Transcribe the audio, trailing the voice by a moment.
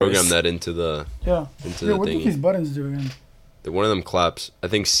program that into the Yeah. into Yo, the what do thingy. these buttons do again? One of them claps. I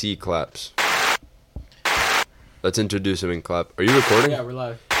think C claps. Let's introduce him and clap. Are you recording? Yeah, we're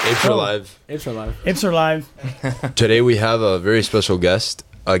live. Apes are Oh. live. Apes are live. Apes are live. Today we have a very special guest.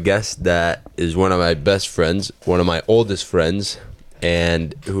 A guest that is one of my best friends, one of my oldest friends,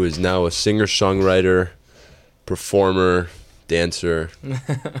 and who is now a singer-songwriter, performer, dancer,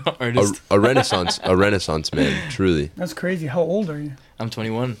 Artist. a renaissance man, truly. That's crazy. How old are you? I'm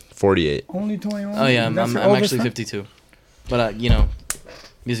 21. 48. Only 21? Oh yeah, I'm That's your I'm oldest actually friend? 52. But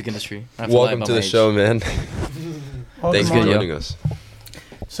music industry. I have to lie Welcome about to my the age. show, man. Welcome Thanks for on. joining us.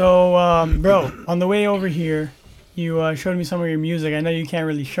 So, bro, on the way over here, you showed me some of your music. I know you can't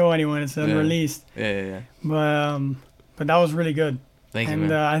really show anyone; it's unreleased. Yeah. But that was really good. Thank you, And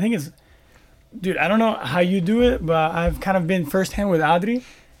man. I think it's, dude, I don't know how you do it, but I've kind of been firsthand with Adri,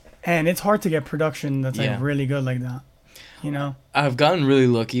 and it's hard to get production that's Yeah. like really good like that. You know? I've gotten really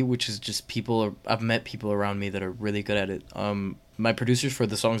lucky, which is just I've met people around me that are really good at it. My producers for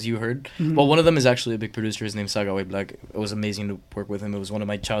the songs you heard, Mhm. well, one of them is actually a big producer. His name's Sagawe Black. It was amazing to work with him. It was one of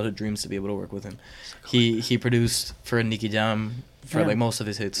my childhood dreams to be able to work with him. He produced for Nicky Jam for Yeah. like most of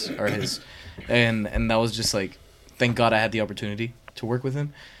his hits are his, and that was just like, thank God I had the opportunity to work with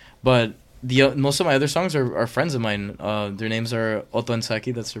him. But the most of my other songs are friends of mine. Their names are Otto and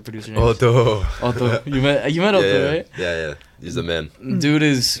Saki. That's their producer names. Otto. Otto. You met Otto, yeah, right? Yeah. He's the man. Dude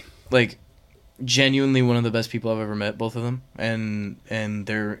is like genuinely one of the best people I've ever met, both of them, and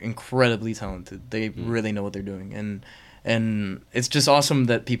they're incredibly talented. They really know what they're doing, and it's just awesome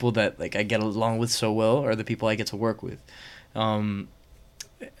that people that like I get along with so well are the people I get to work with. The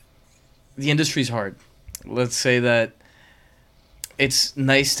industry's hard. Let's say that it's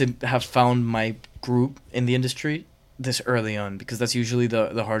nice to have found my group in the industry this early on, because that's usually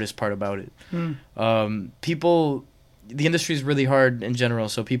the hardest part about it. The industry is really hard in general,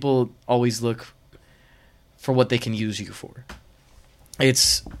 so people always look for what they can use you for.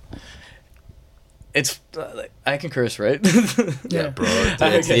 It's I can curse, right? Yeah. Bro,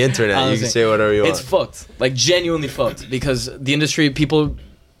 it's the Okay. internet. You Honestly, can say whatever you want. It's fucked, like genuinely fucked, because the industry, people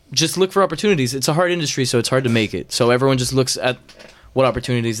just look for opportunities. It's a hard industry, so it's hard to make it. So everyone just looks at what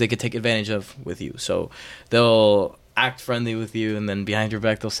opportunities they could take advantage of with you. So they'll act friendly with you, and then behind your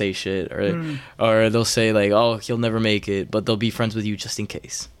back they'll say shit, or they'll say like, "Oh, he'll never make it," but they'll be friends with you just in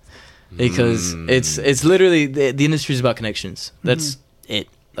case, because it's literally the industry is about connections. That's it.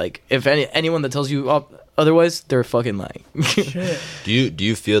 Like if anyone that tells you otherwise, they're fucking lying. Shit. Do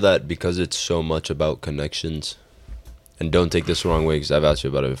you feel that because it's so much about connections, and don't take this the wrong way because I've asked you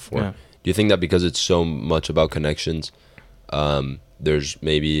about it before. Yeah. Do you think that because it's so much about connections, there's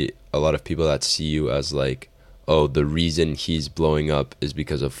maybe a lot of people that see you as like, oh, the reason he's blowing up is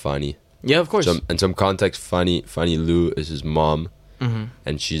because of Fanny. Yeah, of course. In some context, Fanny Lou is his mom,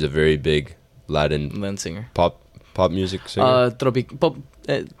 and she's a very big Latin Land singer. pop music singer. Tropic pop.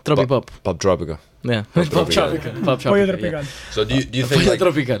 Pop Tropica. Yeah. Pop Pop Tropical. Tropical. Pop Pollo Tropical. Yeah. tropical. So do you think Pollo like,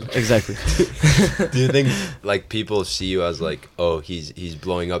 Tropical. Exactly. do you think like people see you as like, oh, he's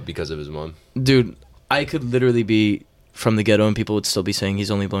blowing up because of his mom? Dude, I could literally be from the ghetto and people would still be saying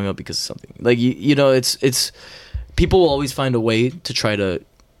he's only blowing up because of something. Like you know, it's people will always find a way to try to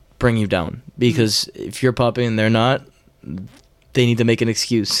bring you down, because if you're popping and they're not, they need to make an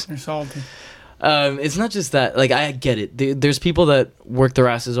excuse. They're salty. It's not just that. Like, I get it. There's people that work their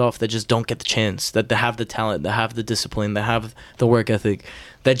asses off that just don't get the chance. That they have the talent, that have the discipline, that have the work ethic,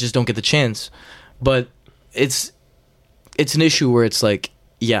 that just don't get the chance. But it's an issue where it's like,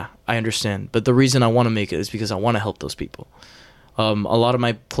 yeah, I understand. But the reason I want to make it is because I want to help those people. A lot of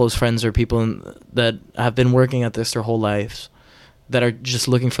my close friends are people that have been working at this their whole lives, that are just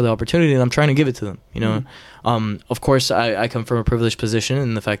looking for the opportunity, and I'm trying to give it to them, you know. Of course, I come from a privileged position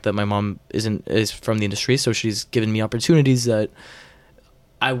in the fact that my mom is from the industry, so she's given me opportunities that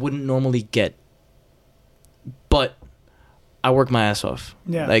I wouldn't normally get. But I work my ass off.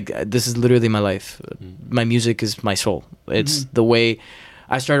 Yeah. Like, this is literally my life. My music is my soul. It's the way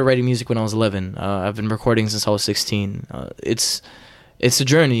I started writing music when I was 11. I've been recording since I was 16. It's a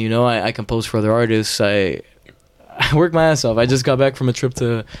journey, you know. I compose for other artists. I work my ass off. I just got back from a trip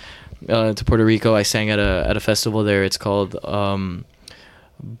to Puerto Rico. I sang at a festival there. It's called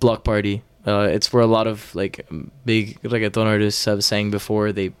Block Party. It's where a lot of like big reggaeton artists have sang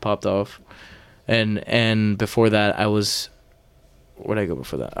before they popped off. And before that, where'd I go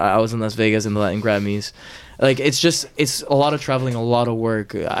before that? I was in Las Vegas in the Latin Grammys. Like, it's a lot of traveling, a lot of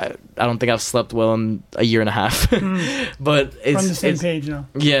work. I don't think I've slept well in a year and a half. But We're on the same page now.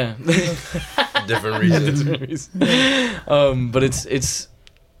 Yeah. Different reasons. But it's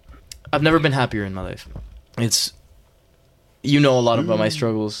I've never been happier in my life. It's you know a lot about my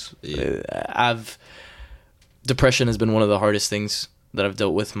struggles. Yeah. Depression has been one of the hardest things that I've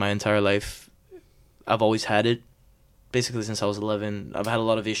dealt with my entire life. I've always had it, basically since I was 11. I've had a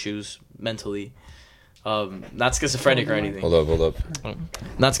lot of issues mentally. Not schizophrenic or anything. Hold up.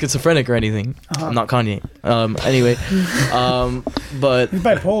 Not schizophrenic or anything. I'm not Kanye. Anyway, but He's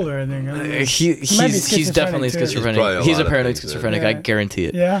bipolar, I think. I don't know. he's definitely schizophrenic, too. schizophrenic. He's He's a probably a lot of paranoid things, schizophrenic. yeah. I guarantee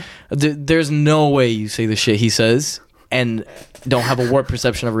it. Yeah. There's no way you say the shit he says and don't have a warped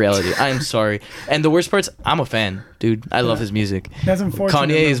perception of reality. I'm sorry. And the worst part's, I'm a fan, dude. I love his music. That's unfortunate.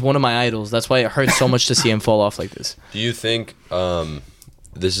 Kanye is one of my idols. That's why it hurts so much to see him fall off like this. Do you think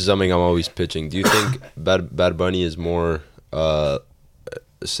this is something I'm always pitching? Do you think Bad Bunny is more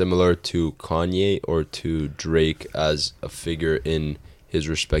similar to Kanye or to Drake as a figure in his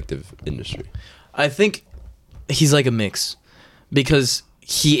respective industry? I think he's like a mix because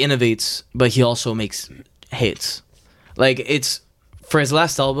he innovates, but he also makes hits. Like, it's for his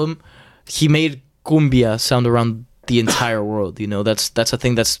last album, he made cumbia sound around the entire world. You know, that's a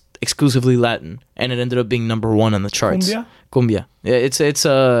thing that's exclusively Latin, and it ended up being number 1 on the charts. Cumbia. Yeah, it's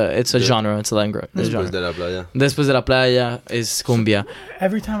a genre. It's a language. Después de la playa. Después de la playa is cumbia.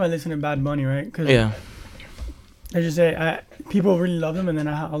 Every time I listen to Bad Bunny, right? Cause Yeah. I just say, people really love him, and then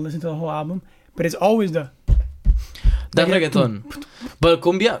I'll listen to the whole album. But it's always the... That's reggaeton. But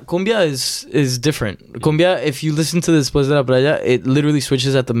cumbia is different. Cumbia, if you listen to Después de la playa, it literally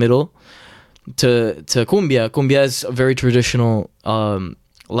switches at the middle to cumbia. Cumbia is a very traditional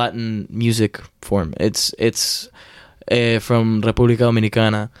Latin music form. It's from República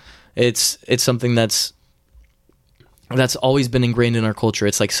Dominicana. It's something that's always been ingrained in our culture.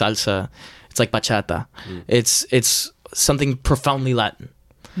 It's like salsa. It's like bachata. It's something profoundly Latin.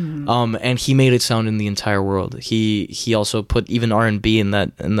 And he made it sound in the entire world. He also put even R&B in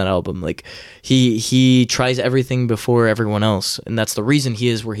that album. Like he tries everything before everyone else, and that's the reason he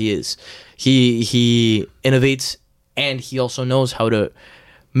is where he is. He innovates, and he also knows how to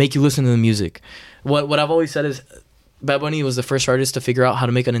make you listen to the music. What I've always said is Bad Bunny was the first artist to figure out how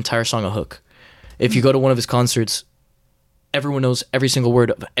to make an entire song a hook. If you go to one of his concerts, everyone knows every single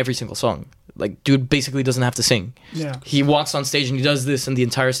word of every single song. Like, dude basically doesn't have to sing. Yeah. He walks on stage and he does this, and the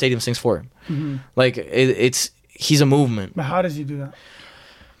entire stadium sings for him. Like, he's a movement. But how does he do that?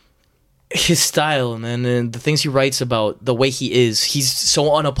 His style, man, and the things he writes about, the way he is, he's so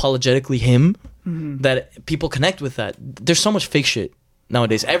unapologetically him that people connect with that. There's so much fake shit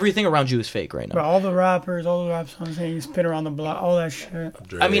nowadays. Everything around you is fake right now. But all the rappers, all the rap songs saying spin around the block, all that shit.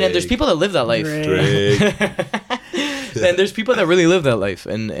 Drake. I mean, and there's people that live that life. Drake. And there's people that really live that life,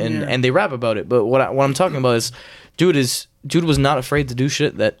 and they rap about it. But what I'm talking about is, dude was not afraid to do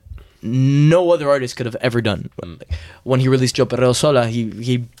shit that no other artist could have ever done. When he released Yo Perreo Sola,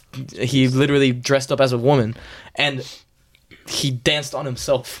 he literally dressed up as a woman, and he danced on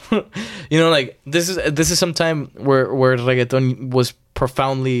himself. You know, like this is some time where reggaeton was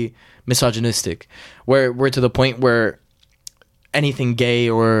profoundly misogynistic, where we're to the point where anything gay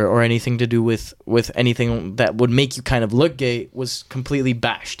or anything to do with anything that would make you kind of look gay was completely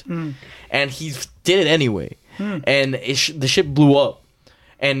bashed. And he did it anyway. And the shit blew up.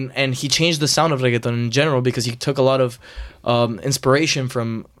 And he changed the sound of reggaeton in general because he took a lot of inspiration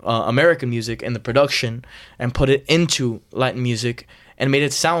from American music and the production and put it into Latin music and made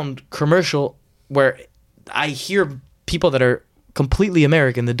it sound commercial, where I hear people that are completely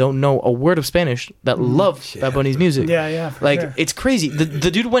American that don't know a word of Spanish that love Bad Bunny's music. Yeah, like sure. It's crazy. The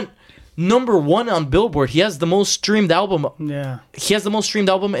dude went number 1 on Billboard. He has the most streamed album. Yeah. He has the most streamed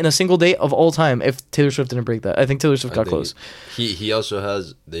album in a single day of all time. If Taylor Swift didn't break that, I think Taylor Swift got close. He also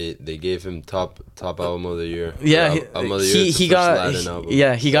has they gave him top album of the year. Yeah, album of the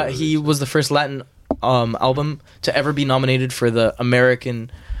year. He was the first Latin album to ever be nominated for the American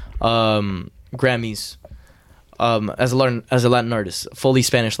Grammys. As a Latin artist, fully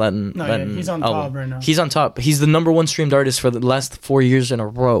Spanish Latin. No, Latin yeah, he's on album. top right now. He's on top. He's the number 1 streamed artist for the last 4 years in a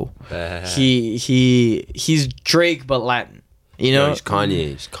row. He's Drake but Latin. You know, No, he's Kanye.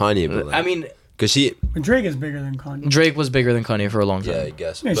 He's Kanye, but like, I mean, because But Drake is bigger than Kanye. Drake was bigger than Kanye for a long time. yeah, I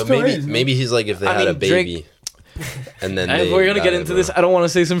guess. Yeah, he But still is, man. maybe he's like if they had a baby, and then We're gonna get into this. I don't want to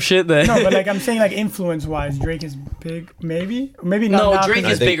say some shit that. No, but like I'm saying, like influence-wise, Drake is big. Maybe not. No, now, Drake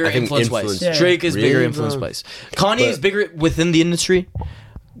 'cause is bigger I think influence-wise. influence- Yeah. Drake is bigger Really, influence-wise. Kanye is bigger within the industry.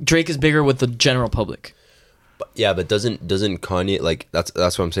 Drake is bigger with the general public. Yeah, but doesn't Kanye, like that's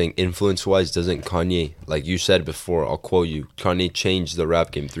what I'm saying, influence wise, doesn't Kanye, like you said before, I'll quote you, Kanye changed the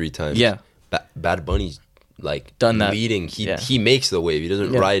rap game 3 times. Yeah. Bad Bunny's like Done that. leading. Yeah. He makes the wave. He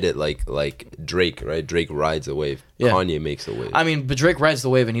doesn't Yeah. ride it like Drake, right? Drake rides the wave. Yeah. Kanye makes the wave. I mean, but Drake rides the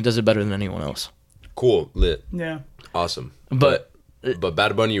wave and he does it better than anyone else. Cool, lit, Yeah. awesome. But But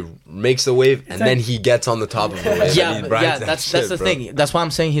Bad Bunny makes the wave, and like- then he gets on the top of the wave. yeah, and he but rides yeah, that that's shit, the bro. thing. That's why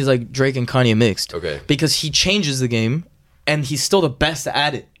I'm saying he's like Drake and Kanye mixed. Okay. Because he changes the game, and he's still the best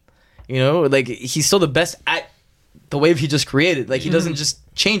at it. You know, like he's still the best at the wave he just created. Like he doesn't just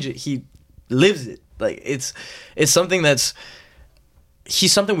change it; he lives it. Like it's something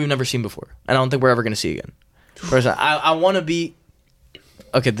he's something we've never seen before, and I don't think we're ever gonna see again. Personally, I want to be.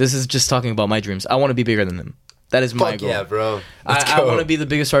 Okay, this is just talking about my dreams. I want to be bigger than him. That is my Fuck goal. yeah, bro. I want to be the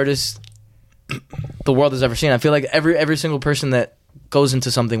biggest artist the world has ever seen. I feel like every single person that goes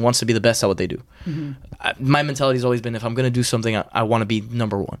into something wants to be the best at what they do. My mentality has always been, if I'm gonna do something, I want to be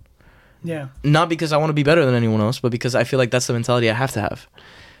number one. Yeah. Not because I want to be better than anyone else, but because I feel like that's the mentality I have to have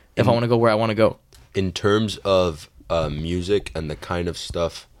if I want to go where I want to go. In terms of music and the kind of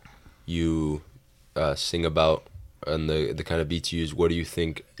stuff you sing about and the kind of beats you use, what do you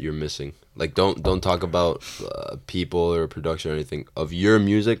think you're missing? Like, don't talk about people or production or anything. Of your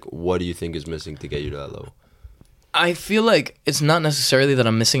music, what do you think is missing to get you to that level? I feel like it's not necessarily that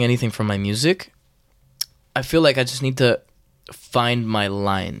I'm missing anything from my music. I feel like I just need to find my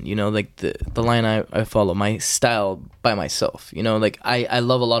line, you know, like the line I follow, my style by myself. You know, like I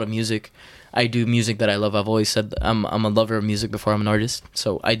love a lot of music. I do music that I love. I've always said I'm a lover of music before I'm an artist.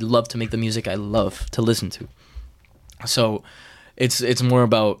 So I'd love to make the music I love to listen to. So it's more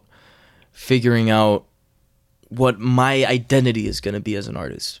about figuring out what my identity is going to be as an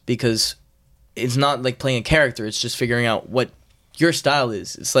artist, because it's not like playing a character. It's just figuring out what your style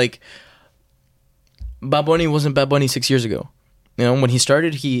is. It's like Bad Bunny wasn't Bad Bunny 6 years ago. You know, when he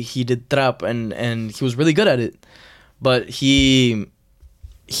started, he did trap and he was really good at it, but he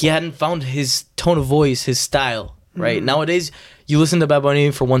hadn't found his tone of voice, his style. Right nowadays, you listen to Bad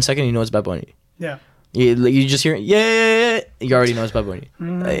Bunny for 1 second, you know it's Bad Bunny. Yeah. You just hear yeah, you already know it's Bad Bunny.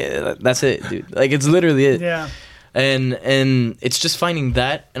 That's it, dude. Like it's literally it. Yeah. And it's just finding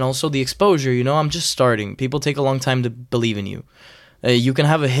that, and also the exposure. You know, I'm just starting. People take a long time to believe in you. You can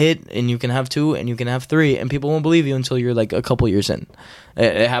have a hit, and you can have two, and you can have three, and people won't believe you until you're like a couple years in.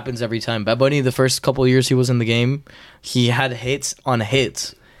 It happens every time. Bad Bunny, the first couple years he was in the game, he had hits on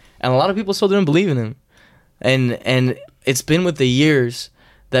hits, and a lot of people still didn't believe in him. And it's been with the years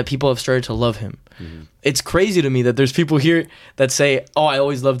that people have started to love him. It's crazy to me that there's people here that say, "Oh, I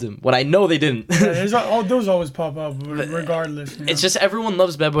always loved him," when I know they didn't. Yeah, those always pop up, regardless. You know? It's just everyone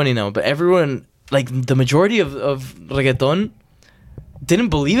loves Bad Bunny now, but everyone, like the majority of reggaeton, didn't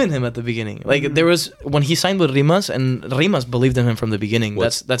believe in him at the beginning. Like there was when he signed with Rimas, and Rimas believed in him from the beginning.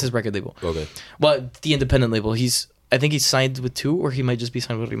 That's his record label. Okay. Well, the independent label. I think he's signed with two, or he might just be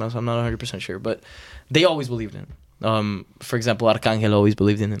signed with Rimas. I'm not 100% sure, but they always believed in him. For example, Arcángel always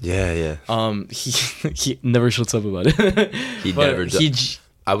believed in him. Yeah. He never shuts up about it. He But never does.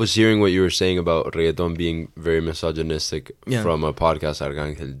 I was hearing what you were saying about reggaeton being very misogynistic from a podcast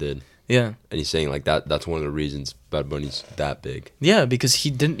Arcángel did. Yeah. And he's saying like that's one of the reasons Bad Bunny's that big. Yeah, because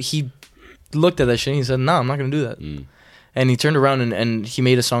he looked at that shit and he said, "Nah, I'm not gonna do that." And he turned around and he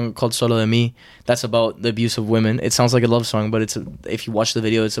made a song called Solo de Mi that's about the abuse of women. It sounds like a love song, but if you watch the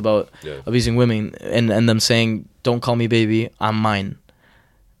video, it's about abusing women and them saying, "Don't call me baby, I'm mine."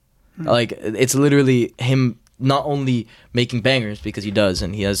 Like, it's literally him not only making bangers, because he does,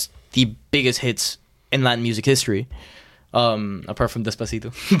 and he has the biggest hits in Latin music history, apart from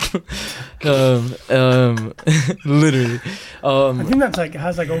Despacito. Literally. I think that's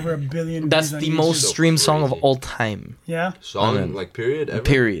has over 1 billion. That's views on the YouTube. most streamed song of crazy. all time. Yeah. Song like period ever?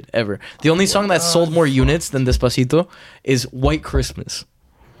 Period, ever. The only song that sold more units than Despacito is White Christmas.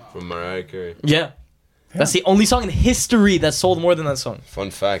 From Mariah Carey. Yeah. That's the only song in history that sold more than that song.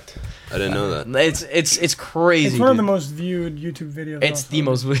 Fun fact. I didn't know that. It's crazy. It's one of dude. the most viewed YouTube videos. It's also. the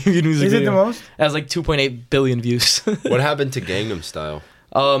most viewed music Is it video. the most? It has like 2.8 billion views. What happened to Gangnam Style?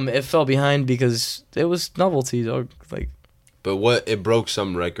 It fell behind because it was novelty, dog. Like But it broke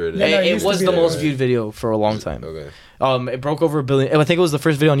some record. Yeah, no, it it used to was be the that most way. viewed video for a long time. Okay. It broke over 1 billion. I think it was the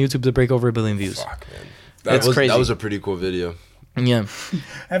first video on YouTube to break over 1 billion views. Fuck, man. It's crazy. That was a pretty cool video. Yeah.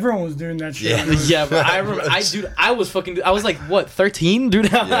 Everyone was doing that shit. Yeah. Yeah, but I remember, I was like, what, 13,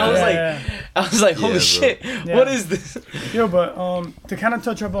 dude? I was like, holy bro. shit, Yeah. what is this? Yo, but to kind of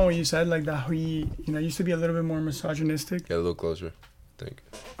touch up on what you said, like that he, used to be a little bit more misogynistic. Get a little closer, I think.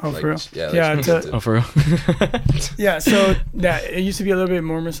 Oh, Like, for real? yeah, like, Yeah, that's it. Oh, for real? Yeah, so that it used to be a little bit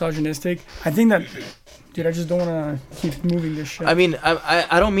more misogynistic. I think that, dude, I just don't want to keep moving this shit. I mean,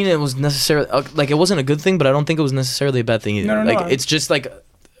 I don't mean it was necessarily, like, it wasn't a good thing, but I don't think it was necessarily a bad thing either. No, like, it's just like,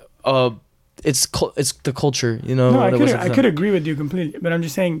 it's the culture, you know? no, that I could agree with you completely, but I'm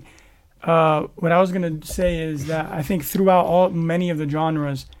just saying, what I was gonna say is that I think throughout many of the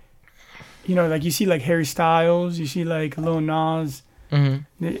genres, you know, like you see like Harry Styles, you see like Lil Nas.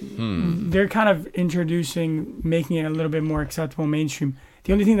 They're kind of making it a little bit more acceptable mainstream.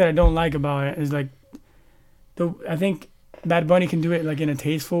 The only thing that I don't like about it is like, I think Bad Bunny can do it like in a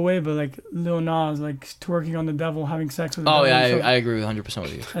tasteful way, but like Lil Nas like twerking on the devil, having sex with the devil. Yeah, I agree 100%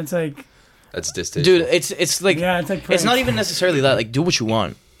 with you. That's like, that's distasteful. Dude, it's like, yeah, it's like it's not even necessarily that. Like, do what you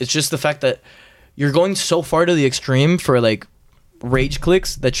want. It's just the fact that you're going so far to the extreme for like rage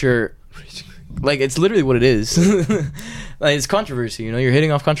clicks that you're like, it's literally what it is. Like, it's controversy, you know, you're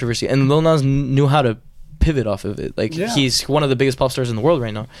hitting off controversy, and Lil Nas knew how to pivot off of it. Like, he's one of the biggest pop stars in the world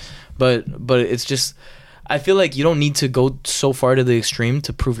right now, but it's just, I feel like you don't need to go so far to the extreme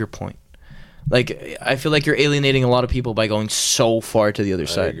to prove your point. Like, I feel like you're alienating a lot of people by going so far to the other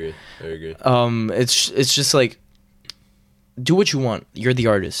side. I agree. It's just like, do what you want. You're the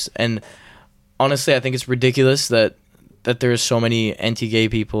artist, and honestly, I think it's ridiculous that there's so many anti-gay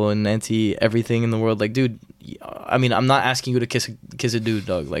people and anti-everything in the world. Like, dude, I mean, I'm not asking you to kiss a dude,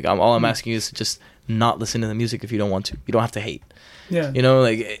 dog. Like, all I'm asking you is to just not listen to the music if you don't want to. You don't have to hate. Yeah. You know,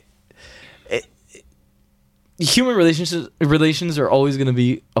 like, human relations are always gonna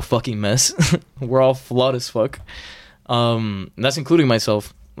be a fucking mess. We're all flawed as fuck. That's including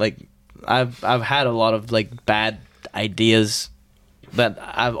myself. Like, I've had a lot of like bad ideas that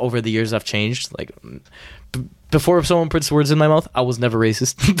over the years I've changed. Like, before someone puts words in my mouth, I was never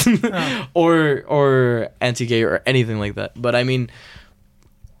racist or anti-gay or anything like that. But I mean,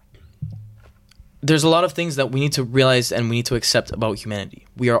 there's a lot of things that we need to realize and we need to accept about humanity.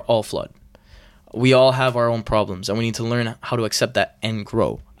 We are all flawed. We all have our own problems, and we need to learn how to accept that and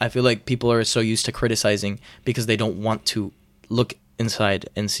grow. I feel like people are so used to criticizing because they don't want to look inside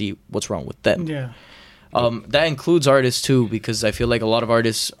and see what's wrong with them. Yeah. That includes artists too, because I feel like a lot of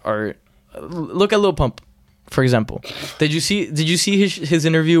artists are. Look at Lil Pump, for example. Did you see his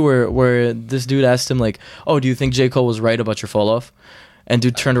interview where this dude asked him like, "Oh, do you think J. Cole was right about your fall off?" And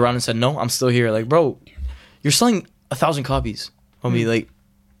dude turned around and said, "No, I'm still here." Like, bro, you're selling 1,000 copies. Homie, like.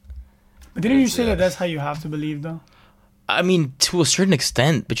 But didn't you say that that's how you have to believe, though? I mean, to a certain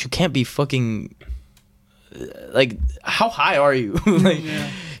extent, but you can't be fucking. Like, how high are you? Like,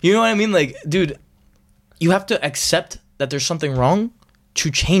 you know what I mean? Like, dude, you have to accept that there's something wrong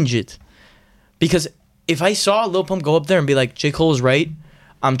to change it. Because if I saw Lil Pump go up there and be like, J. Cole is right,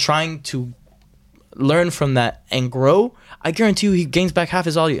 I'm trying to learn from that and grow, I guarantee you he gains back half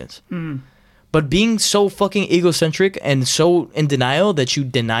his audience. But being so fucking egocentric and so in denial that you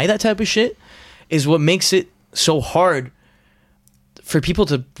deny that type of shit is what makes it so hard for people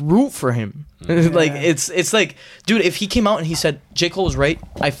to root for him. Like, it's like, dude, if he came out and he said, J. Cole was right,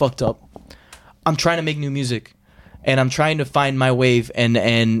 I fucked up. I'm trying to make new music and I'm trying to find my wave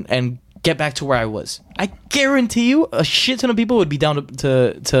and get back to where I was. I guarantee you a shit ton of people would be down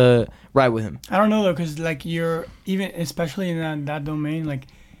to ride with him. I don't know, though, because, like, you're, even, especially in that domain, like,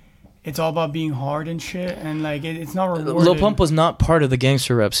 it's all about being hard and shit, and like it's not rewarded. Lil Pump was not part of the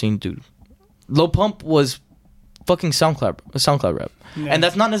gangster rap scene, dude. Lil Pump was fucking SoundCloud rap, and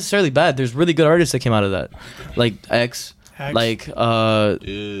that's not necessarily bad. There's really good artists that came out of that, like X. Like,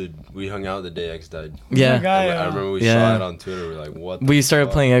 dude, we hung out the day X died. Yeah, I remember we saw it on Twitter. We're like, what? We started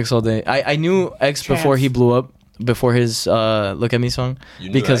playing X all day. I knew X before he blew up. Before his "Look at Me" song,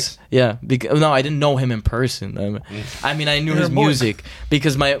 because no, I didn't know him in person. I mean, I knew his music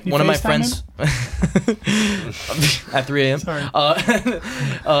because one of my friends at 3 a.m. Sorry.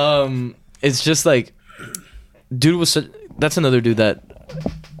 It's just like, dude was. That's another dude that.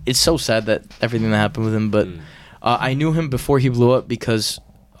 It's so sad that everything that happened with him, but I knew him before he blew up because.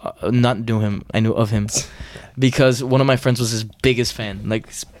 Not knew him. I knew of him because one of my friends was his biggest fan, like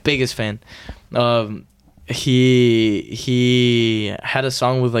his biggest fan. He had a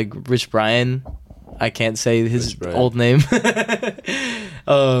song with like Rich Brian. I can't say his old name. I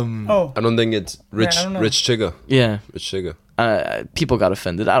don't think it's Rich Chigga. Yeah, Rich Chigga. People got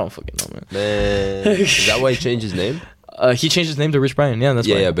offended. I don't fucking know, man. Is that why he changed his name? He changed his name to Rich Brian. Yeah, that's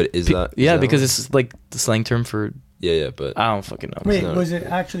why. Yeah, but is that? Because it's like the slang term for. Yeah, but I don't fucking know. Wait, was it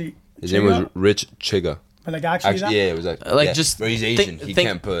actually? His name was Rich Chigga. But like actually that? Yeah, it was like just. But he's Asian. He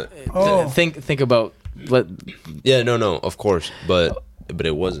can't put. Think about. Yeah, no, of course, but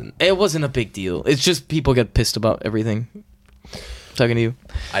it wasn't. It wasn't a big deal. It's just people get pissed about everything. Talking to you.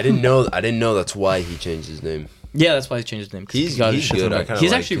 I didn't know that's why he changed his name. Yeah, that's why he changed his name. He's good.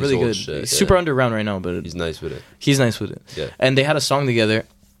 He's actually really good. He's super underground right now, but he's nice with it. He's nice with it. Yeah. And they had a song together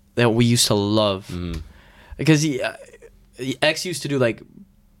that we used to love because X used to do like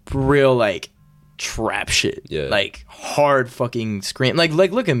real like trap shit. Yeah. Like hard fucking scream. Like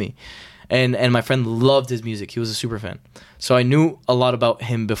Look at Me. and my friend loved his music. He was a super fan. So I knew a lot about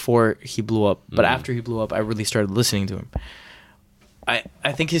him before he blew up. But after he blew up, I really started listening to him.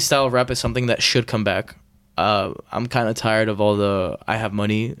 I think his style of rap is something that should come back. I'm kind of tired of all the I have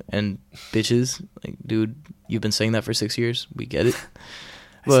money and bitches. Like, dude, you've been saying that for 6 years. We get it.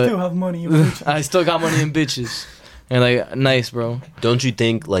 But I still have money and bitches. I still got money and bitches. And like, nice, bro. Don't you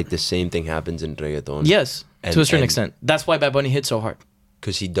think like the same thing happens in reggaeton? Yes, And- to a certain and- extent. That's why Bad Bunny hit so hard.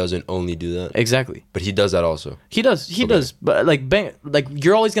 Because he doesn't only do that, Exactly. but he does that also. He does. He Okay. does. But like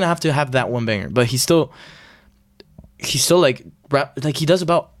you're always gonna have to have that one banger. But he's still like rap. Like he does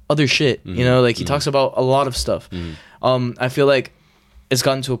about other shit. You know, like he talks about a lot of stuff. I feel like it's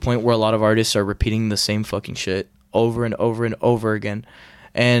gotten to a point where a lot of artists are repeating the same fucking shit over and over and over again,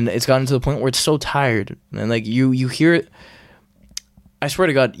 and it's gotten to the point where it's so tired. And like you hear it. I swear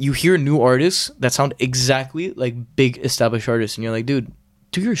to God, you hear new artists that sound exactly like big established artists, and you're like, dude,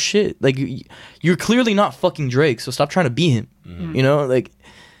 do your shit. Like, you're clearly not fucking Drake, so stop trying to be him. You know, like,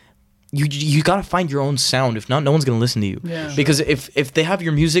 you gotta find your own sound. If not, no one's gonna listen to you. Yeah. Because if they have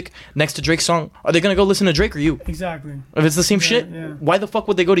your music next to Drake's song, are they gonna go listen to Drake or you? Exactly. If it's the same shit, yeah. why the fuck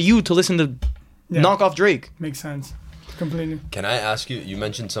would they go to you to listen to knock off Drake? Makes sense. Completely. Can I ask you? You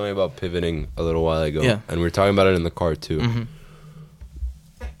mentioned something about pivoting a little while ago, Yeah. and we were talking about it in the car too.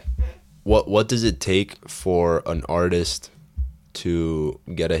 What does it take for an artist to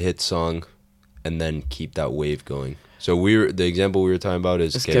get a hit song and then keep that wave going? So the example we were talking about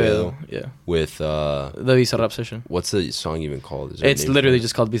is It's Quevedo yeah. with The Bizarrap session. what's the song even called? Is there a It's name literally for it?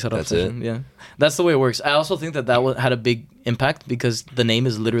 just called Bizarrap That's session. Yeah, that's the way it works. I also think that had a big impact because the name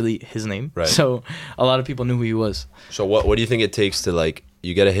is literally his name. Right. So a lot of people knew who he was. So what do you think it takes to, like,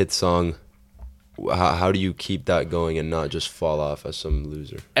 you get a hit song? How do you keep that going and not just fall off as some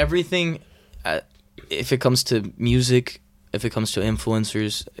loser? Everything, if it comes to music, if it comes to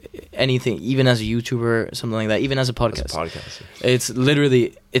influencers, anything, even as a YouTuber, something like that, even as a podcast, As a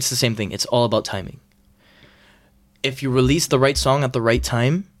podcaster. it's the same thing. It's all about timing. If you release the right song at the right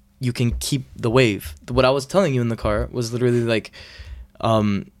time, you can keep the wave. What I was telling you in the car was literally like,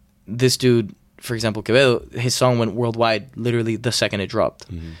 this dude, for example, Quevedo, his song went worldwide literally the second it dropped.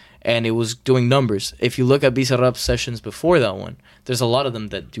 And it was doing numbers. If you look at Bizarrap's sessions before that one, there's a lot of them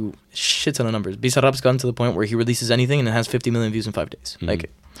that do shit ton of numbers. Bizarrap's gotten to the point where he releases anything and it has 50 million views in 5 days.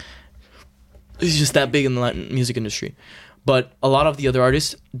 Like, he's just that big in the Latin music industry. But a lot of the other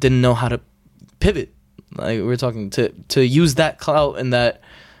artists didn't know how to pivot. Like, we're talking to use that clout and that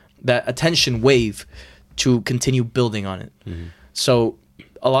attention wave to continue building on it. So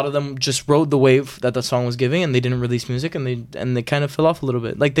a lot of them just rode the wave that the song was giving, and they didn't release music, and they kind of fell off a little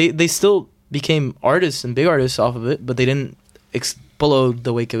bit. Like they still became artists and big artists off of it, but they didn't explode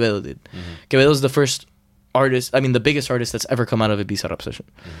the way Quevedo did. Quevedo's the first artist, I mean the biggest artist that's ever come out of a Bizarrap session.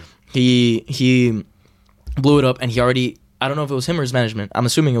 He blew it up, and he already, I don't know if it was him or his management, I'm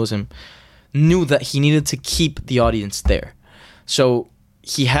assuming it was him, knew that he needed to keep the audience there. So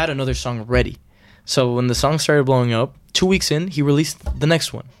he had another song ready. So when the song started blowing up, 2 weeks in, he released the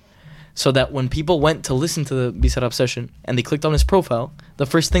next one. So that when people went to listen to the Bizarrap session and they clicked on his profile, the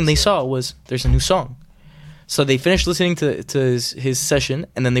first thing they saw was there's a new song. So they finished listening to his session,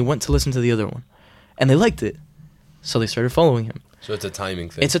 and then they went to listen to the other one. And they liked it. So they started following him. So it's a timing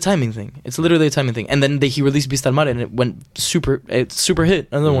thing. It's a timing thing. It's literally a timing thing. And then he released Vista al Mar, and it went super hit.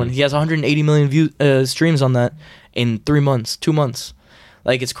 Another one. He has 180 million streams on that in 3 months, 2 months.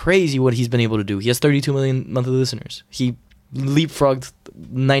 Like, it's crazy what he's been able to do. He has 32 million monthly listeners. He leapfrogged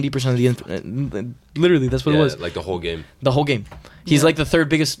 90% of the literally, that's what it was. Like the whole game. The whole game. He's like the third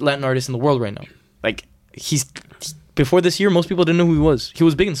biggest Latin artist in the world right now. Like, before this year, most people didn't know who he was. He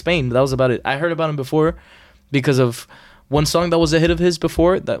was big in Spain, but that was about it. I heard about him before because of one song that was a hit of his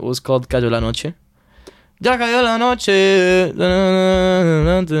before that was called Cayó la Noche. Ya cayó la noche.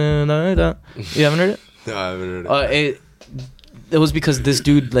 You haven't heard it? No, I haven't heard it. It was because this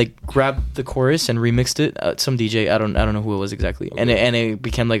dude like grabbed the chorus and remixed it. Some DJ, I don't know who it was exactly, Okay. and it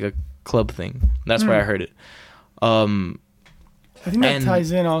became like a club thing. That's where I heard it. I think that And-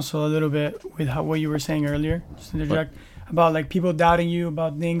 ties in also a little bit with what you were saying earlier. Just to interject about like people doubting you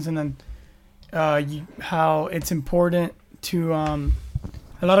about things, and then how it's important to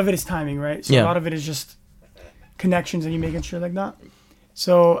a lot of it is timing, right? So Yeah. a lot of it is just connections and you making sure like that.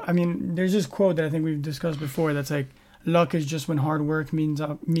 So I mean, there's this quote that I think we've discussed before that's like, luck is just when hard work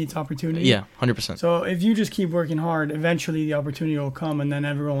meets opportunity. Yeah, 100%. So if you just keep working hard, eventually the opportunity will come, and then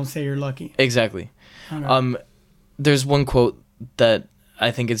everyone will say you're lucky. Exactly. Okay. There's one quote that I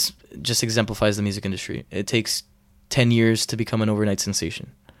think just exemplifies the music industry. It takes 10 years to become an overnight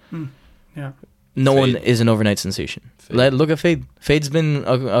sensation. Yeah. no one Fade. is an overnight sensation. Fade. Look at Fade. Fade's been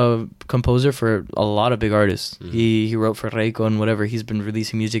a composer for a lot of big artists. Mhm. He wrote for Reiko and whatever. He's been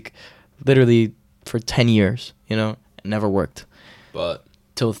releasing music literally for 10 years, you know, it never worked. But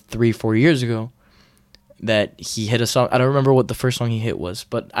Till 3-4 years ago that he hit a song. I don't remember what the first song he hit was,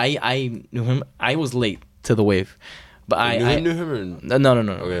 but I knew him. I was late to the wave. But I knew him or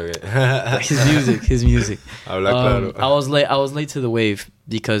no. okay. His music. Habla claro. I was late to the wave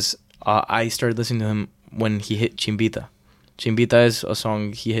because I started listening to him when he hit Chimbita. Chimbita is a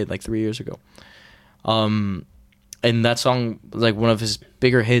song he hit like 3 years ago. And that song was like one of his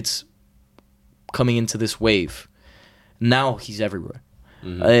bigger hits coming into this wave. Now he's everywhere.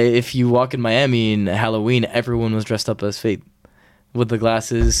 Mhm. If you walk in Miami in Halloween, everyone was dressed up as Fate with the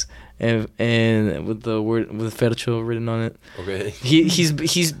glasses and with the word with Fercho written on it. Okay.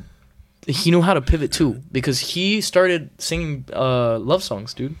 He knew how to pivot too because he started singing love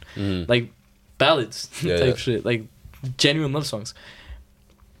songs, dude. Mhm. Like ballads Yeah, type yeah. shit, like genuine love songs.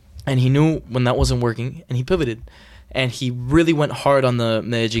 And he knew when that wasn't working, and he pivoted, and he really went hard on the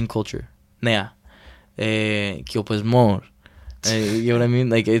Medellin culture. Nea, que yo pues more. You know what I mean?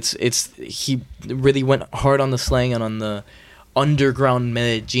 Like he really went hard on the slang and on the underground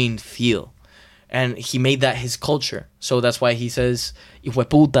Medellin feel, and he made that his culture. So that's why he says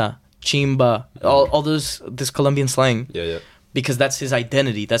 "hijueputa," "chimba," all this Colombian slang. Yeah. Because that's his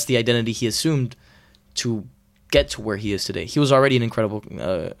identity. That's the identity he assumed to get to where he is today. He was already an incredible.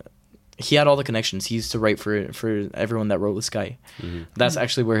 He had all the connections. He used to write for everyone that wrote with Sky. Mhm. That's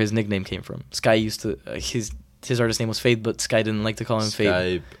actually where his nickname came from. Sky used to his artist name was Fade, but Sky didn't like to call him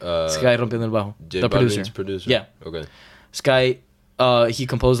Fade. Sky Rompiendo el Bajo, J the Balvin's producer. Yeah. Okay. Sky, he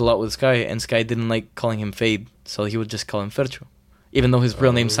composed a lot with Sky, and Sky didn't like calling him Fade, so he would just call him Fercho, even though his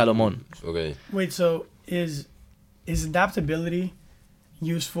real name's Salomon. Okay. Wait, so is adaptability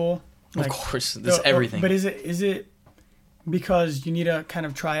useful? Of course, that's everything. But is it because you need to kind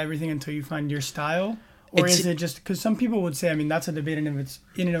of try everything until you find your style, or is it just because some people would say, I mean, that's a debate in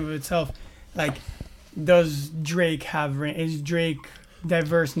and of itself. Like, does Drake is Drake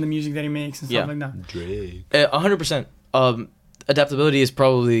diverse in the music that he makes and stuff like that? Drake. 100%. Adaptability is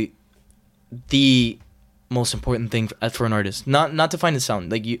probably the most important thing for an artist. Not to find a sound.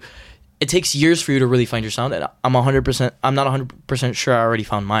 Like it takes years for you to really find your sound. And I'm not 100% sure I already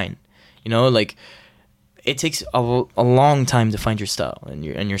found mine. You know, like it takes a long time to find your style and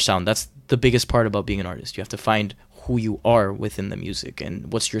your sound. That's the biggest part about being an artist. You have to find who you are within the music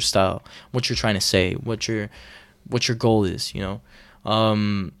and what's your style, what you're trying to say, what your goal is, you know.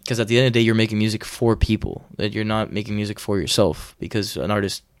 Because at the end of the day, you're making music for people. That you're not making music for yourself. Because an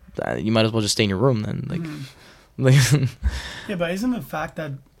artist, you might as well just stay in your room then. Like, Yeah, but isn't the fact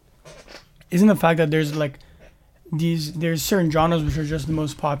that there's like there's certain genres which are just the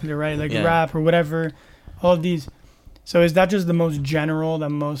most popular, right? Like rap or whatever, all of these. So is that just the most general that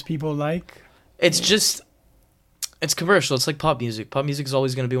most people like? It's commercial. It's like pop music. Pop music is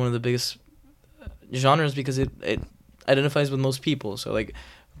always going to be one of the biggest genres because it identifies with most people. So like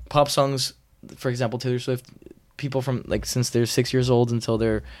pop songs, for example, Taylor Swift, people from like since they're 6 years old until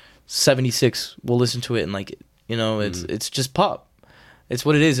they're 76 will listen to it and like it. You know, it's just pop. It's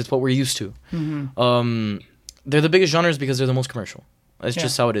what it is. It's what we're used to. Mm-hmm. They're the biggest genres because they're the most commercial. It's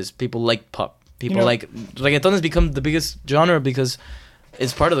just how it is. People like pop. People like reggaeton has become the biggest genre because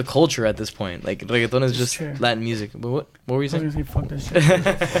it's part of the culture at this point. Like reggaeton is just Latin music. But what were you saying? I was gonna say, fuck this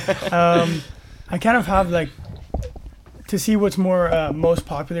shit. I kind of have like to see what's more most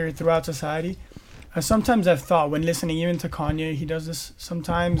popular throughout society. Sometimes I've thought when listening even to Kanye, he does this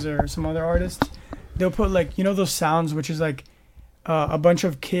sometimes, or some other artists, they'll put like, you know, those sounds which is like a bunch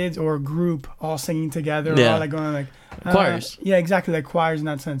of kids or a group all singing together, or all like going like choirs. Yeah, exactly, like choirs in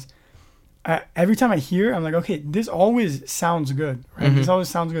that sense. Every time I hear, I'm like, okay, this always sounds good, right? Mm-hmm. This always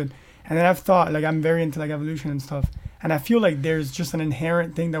sounds good. And then I've thought, like, I'm very into like evolution and stuff, and I feel like there's just an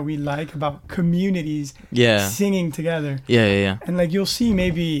inherent thing that we like about communities singing together. Yeah. And like you'll see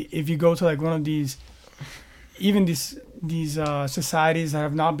maybe if you go to like one of these, even these societies that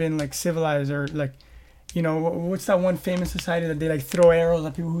have not been like civilized, or like, you know, what's that one famous society that they like throw arrows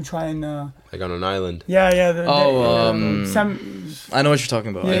at people who try and like on an island. yeah. I know what you're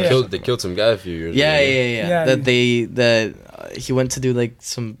talking about. They killed some guy a few years ago. Yeah. That he went to do like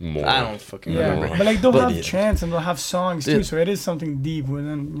some. More. I don't fucking remember. But like they'll have chants and they'll have songs too, so it is something deep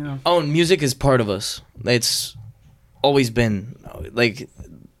within, you know. Oh, music is part of us. It's always been like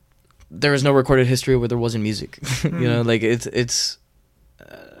there is no recorded history where there wasn't music. You know, like it's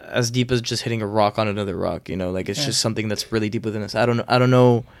as deep as just hitting a rock on another rock. You know, like it's just something that's really deep within us. I don't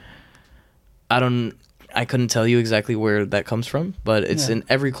know. I couldn't tell you exactly where that comes from, but it's in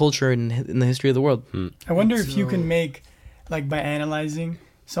every culture in the history of the world. I wonder if you can make, like, by analyzing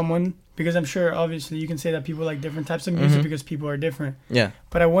someone, because I'm sure obviously you can say that people like different types of music because people are different. Yeah.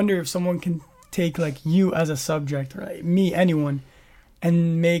 But I wonder if someone can take like you as a subject, or like me, anyone,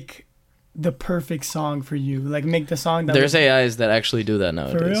 and make the perfect song for you. Like make the song that There's AIs that actually do that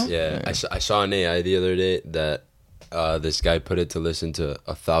nowadays. For real? Yeah, I saw an AI the other day that this guy put it to listen to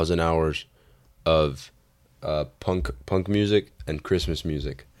 1,000 hours of punk music and Christmas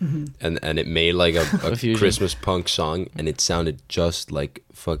music, and it made like a fusion. Christmas punk song, and it sounded just like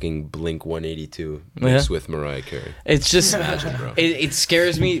fucking Blink 182 mixed with Mariah Carey. It's just Imagine, bro. it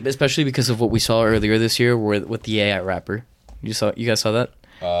scares me, especially because of what we saw earlier this year with the AI rapper. You guys saw that?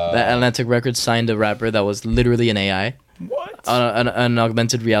 That Atlantic Records signed a rapper that was literally an AI. What? An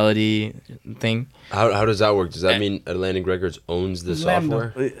augmented reality thing. How does that work? Does that mean Atlantic Records owns the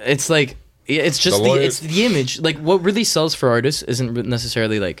Lambda. software? It's like it's just it's the image. Like what really sells for artists isn't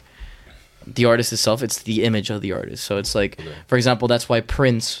necessarily like the artist itself. It's the image of the artist. So it's like, for example, that's why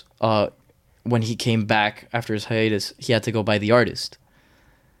Prince, when he came back after his hiatus, he had to go by the artist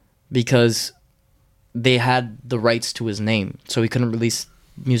because they had the rights to his name, so he couldn't release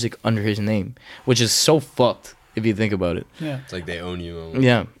music under his name, which is so fucked if you think about it. Yeah. It's like they own you.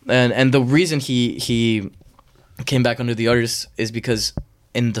 Yeah, and the reason he came back under the artist is because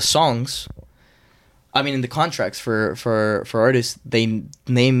in the songs, I mean in the contracts for artists, they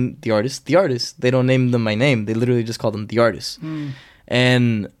name the artist. They don't name them by name. They literally just call them the artist.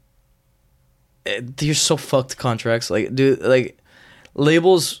 And they're so fucked contracts. Like, dude, like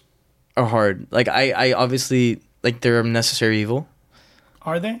labels are hard. Like I obviously, like, they're a necessary evil.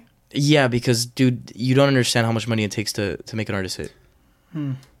 Are they? Yeah, because dude, you don't understand how much money it takes to make an artist hit.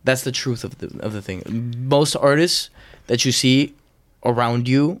 That's the truth of the thing. Most artists that you see around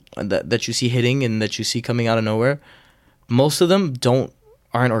you, that you see hitting and that you see coming out of nowhere, most of them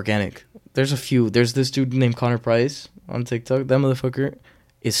aren't organic. There's a few. There's this dude named Connor Price on TikTok. That motherfucker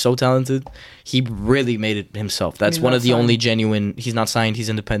is so talented. He really made it himself. That's one of the only genuine. He's not signed. He's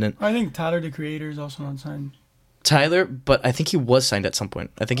independent. I think Tyler the Creator is also not signed. Tyler, but I think he was signed at some point.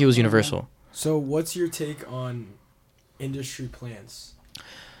 I think he was Universal. So what's your take on industry plants?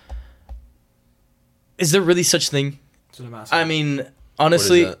 Is there really such thing? That's what I'm asking. I mean,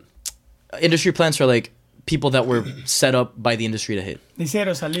 honestly, What is industry plants are like people that were set up by the industry to hit. They say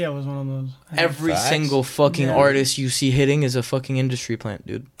Rosalia was one of those. Every Facts? single fucking Yeah. artist you see hitting is a fucking industry plant,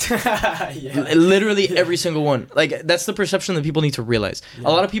 dude. Yeah. Literally every single one. Like, that's the perception that people need to realize.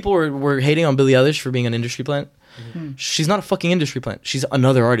 A lot of people were hating on Billie Eilish for being an industry plant. She's not a fucking industry plant. She's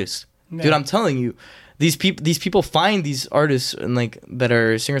another artist. Yeah. Dude, I'm telling you, these people find these artists and like that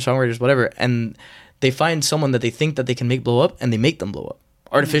are singer-songwriters, whatever, and they find someone that they think that they can make blow up, and they make them blow up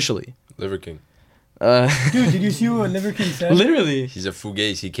artificially. Liver King. Dude, did you see what Liver King said? Literally. He's a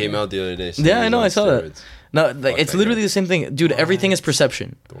fugazi. He came out the other day. Yeah, I know. I on saw that. steroids. No, like, Fuck it's that literally guy. the same thing, dude. Everything is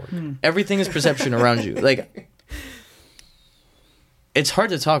perception. Dork. Everything is perception around you. Like, it's hard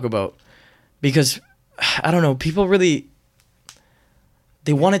to talk about because I don't know. People really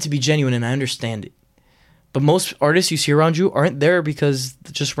they want it to be genuine, and I understand it. But most artists you see around you aren't there because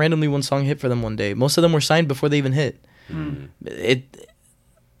just randomly one song hit for them one day. Most of them were signed before they even hit.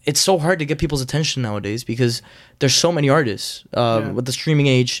 It's so hard to get people's attention nowadays because there's so many artists. With the streaming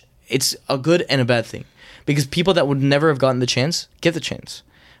age, it's a good and a bad thing. Because people that would never have gotten the chance get the chance.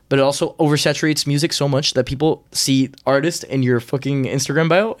 But it also oversaturates music so much that people see artist in your fucking Instagram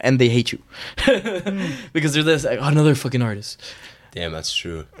bio and they hate you. Because they're this, like, another fucking artist. Damn, that's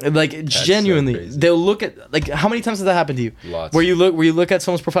true. Like, so genuinely, crazy. they'll look at, like, how many times has that happened to you? Lots. Where you look at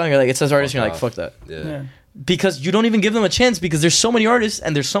someone's profile and you're like, it says artist, and you're like, fuck that. Yeah. Because you don't even give them a chance because there's so many artists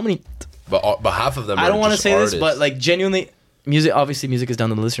and there's so many. But half of them I are don't want to just say artists. this, but like, genuinely, music is down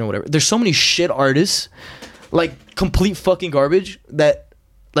to the listener or whatever. There's so many shit artists, like complete fucking garbage, that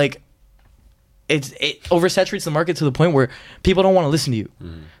like it oversaturates the market to the point where people don't want to listen to you.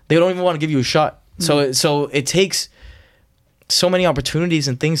 They don't even want to give you a shot. So it takes so many opportunities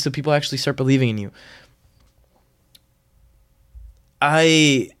and things to people actually start believing in you.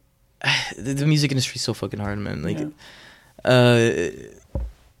 The music industry is so fucking hard, man. Like,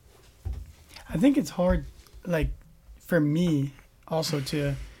 I think it's hard, like, for me also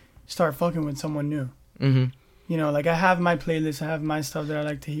to start fucking with someone new. You know, like, I have my playlist, I have my stuff that I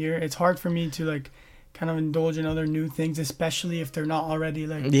like to hear. It's hard for me to, like, kind of indulge in other new things, especially if they're not already,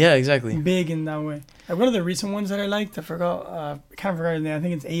 like, yeah, exactly. big in that way. Like, one of the recent ones that I liked, I can't forget his name. I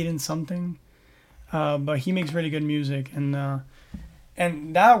think it's Aiden something. But he makes really good music. And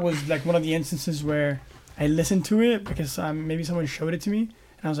that was, like, one of the instances where I listened to it because maybe someone showed it to me.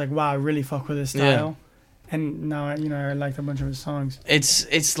 And I was like, wow, I really fuck with this style. and now I liked a bunch of his songs.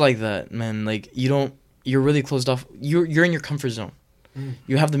 It's like that, man. Like you're really closed off. You're in your comfort zone.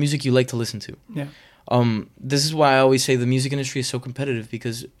 You have the music you like to listen to. Yeah. This is why I always say the music industry is so competitive,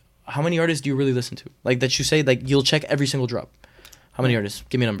 because how many artists do you really listen to? Like that you say like you'll check every single drop. How many artists?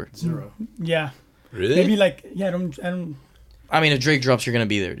 Give me a number. 0. Yeah. Really? Maybe like I don't. I mean, if Drake drops, you're gonna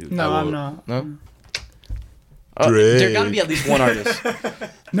be there, dude. No, I I'm will. not. No. Drake. There gotta be at least one artist.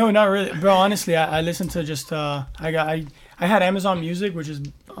 No, not really, bro. Honestly, I listened to just I had Amazon Music, which is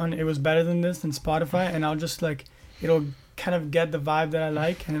it was better than Spotify, and I'll just like it'll kind of get the vibe that I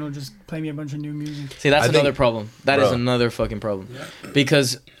like, and it'll just play me a bunch of new music. See, that's I think- another problem. That is Bro. another fucking problem,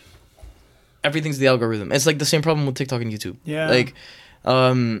 because everything's the algorithm. It's like the same problem with TikTok and YouTube. Yeah. Like,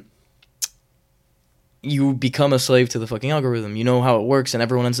 you become a slave to the fucking algorithm. You know how it works, and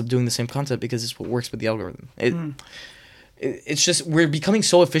everyone ends up doing the same content because it's what works with the algorithm. It's just we're becoming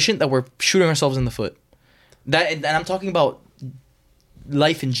so efficient that we're shooting ourselves in the foot. And I'm talking about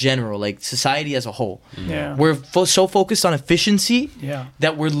life in general, like society as a whole. Yeah. We're so focused on efficiency Yeah.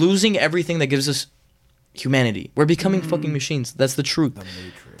 that we're losing everything that gives us humanity. We're becoming fucking machines. That's the truth. The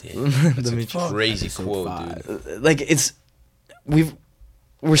Matrix. That's The a Matrix. crazy Episode quote, 5. dude. Like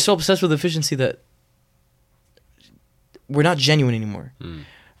we're so obsessed with efficiency that we're not genuine anymore.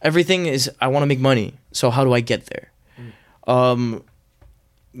 Everything is I want to make money, so how do I get there?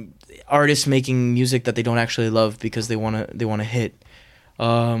 Artists making music that they don't actually love because they want to hit.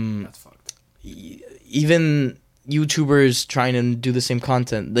 That's fucked. Even YouTubers trying to do the same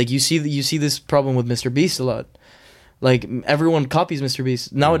content. Like you see this problem with Mr. Beast a lot. Like everyone copies Mr.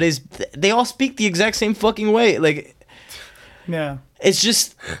 Beast nowadays. They all speak the exact same fucking way. Like Yeah. it's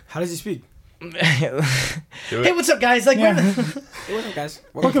just. How does he speak? Hey, what's up, guys? Like, Yeah. Hey, what's up, guys?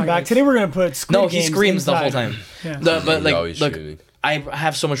 Welcome back. Today we're gonna put Squid no, he Games screams the whole inside. time. Yeah. But He's like, always look, streaming. I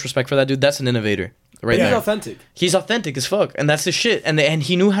have so much respect for that dude. That's an innovator, right He's there. authentic. He's authentic as fuck, and that's the shit. And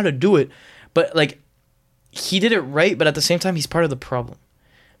he knew how to do it, but like, he did it right. But at the same time, he's part of the problem,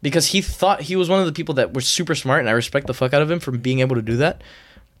 because he thought he was one of the people that were super smart, and I respect the fuck out of him for being able to do that.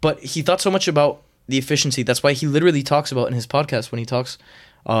 But he thought so much about the efficiency. That's why he literally talks about in his podcast when he talks,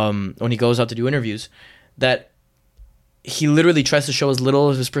 when he goes out to do interviews, that he literally tries to show as little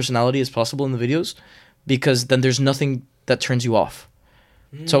of his personality as possible in the videos, because then there's nothing that turns you off.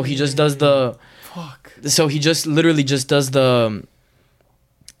 So he just does the. Fuck. So he just literally just does the.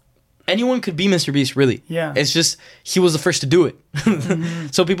 Anyone could be Mr. Beast, really. Yeah. It's just he was the first to do it,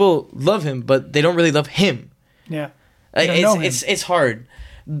 so people love him, but they don't really love him. Yeah. Like, don't know him. it's hard.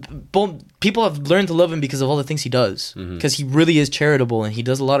 People have learned to love him because of all the things he does, because he really is charitable and he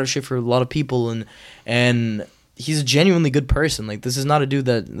does a lot of shit for a lot of people, and he's a genuinely good person. Like, this is not a dude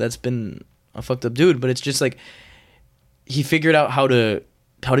that's been a fucked up dude, but it's just like he figured out how to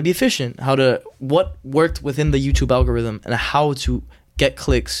be efficient, what worked within the YouTube algorithm, and how to get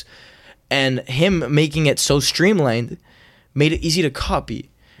clicks. And him making it so streamlined made it easy to copy.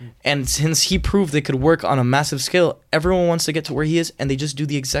 And since he proved it could work on a massive scale, everyone wants to get to where he is, and they just do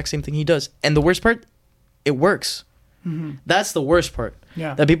the exact same thing he does. And the worst part, it works. That's the worst part.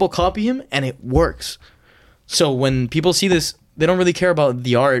 Yeah. That people copy him, and it works. So when people see this, they don't really care about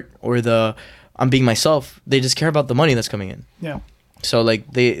the art or the I'm being myself. They just care about the money that's coming in. Yeah. So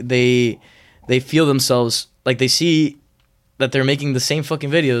like they feel themselves like they see that they're making the same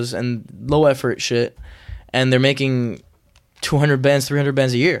fucking videos and low effort shit, and they're making 200 bands, 300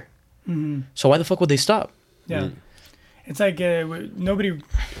 bands a year. So why the fuck would they stop? Yeah. It's like nobody.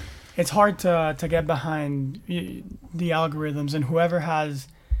 It's hard to get behind the algorithms, and whoever has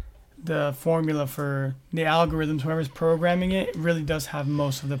the formula for the algorithms, whoever's programming it, really does have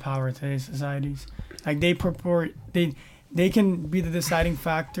most of the power in today's societies. Like they can be the deciding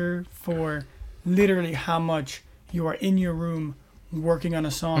factor for literally how much you are in your room working on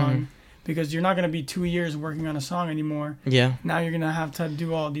a song, because you're not going to be 2 years working on a song anymore. Yeah. Now you're going to have to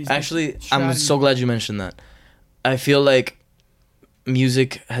do all these. Actually, I'm strategies. so glad you mentioned that. I feel like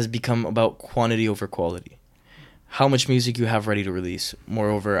music has become about quantity over quality. How much music you have ready to release,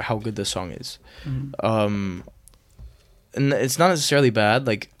 moreover, how good the song is. And it's not necessarily bad.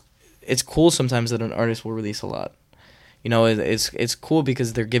 Like, it's cool sometimes that an artist will release a lot. You know, it's cool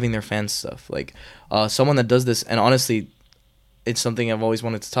because they're giving their fans stuff. Like, someone that does this, and honestly, it's something I've always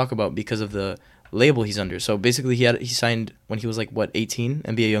wanted to talk about because of the label he's under. So basically, he signed when he was like 18,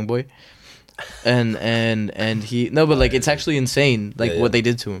 NBA YoungBoy, and he but like it's actually insane what they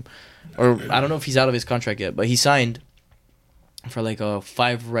did to him. Or I don't know if he's out of his contract yet, but he signed for like a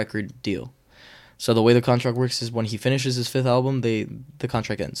 5-record deal. So the way the contract works is when he finishes his 5th album, the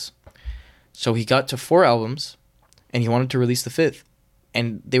contract ends. So he got to 4 albums, and he wanted to release the 5th,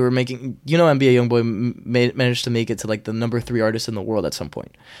 and they were making, NBA YoungBoy managed to make it to like the number 3 artist in the world at some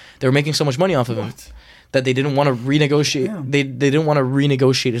point. They were making so much money off of him that they didn't want to renegotiate. Damn. They didn't want to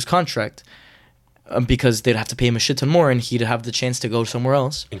renegotiate his contract because they'd have to pay him a shit ton more, and he'd have the chance to go somewhere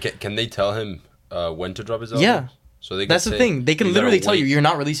else. And can they tell him when to drop his album? Yeah. So they can That's the thing. They can literally tell you you're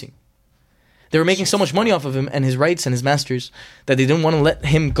not releasing. They were making so much money off of him and his rights and his masters that they didn't want to let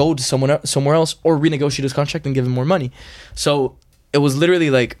him go to somewhere else or renegotiate his contract and give him more money. So it was literally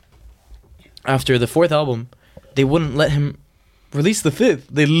like after the 4th album, they wouldn't let him release the 5th.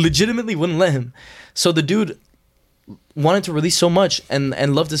 They legitimately wouldn't let him. So the dude wanted to release so much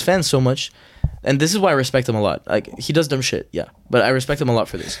and loved his fans so much. And this is why I respect him a lot. Like, he does dumb shit, yeah. But I respect him a lot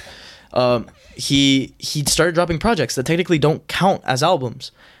for this. He started dropping projects that technically don't count as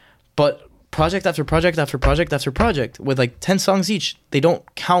albums. But project after project after project after project with like 10 songs each, they don't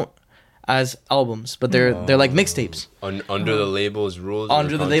count as albums, but they're like mixtapes. Under the label's rules.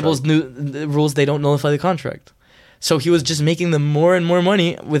 Under the label's rules, they don't nullify the contract. So he was just making them more and more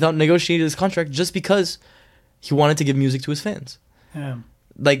money without negotiating his contract just because he wanted to give music to his fans. Yeah.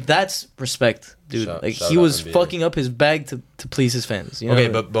 Like, that's respect, dude. Shout He out was NBA. fucking up his bag to please his fans. You know? Okay,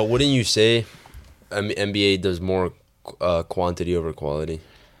 but wouldn't you say NBA does more quantity over quality?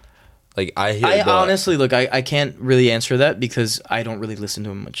 Like, I hear honestly, look, I can't really answer that because I don't really listen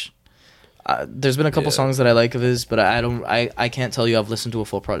to him much. There's been a couple songs that I like of his, but I can't tell you I've listened to a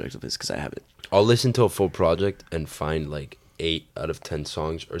full project of his because I haven't. I'll listen to a full project and find like 8 out of 10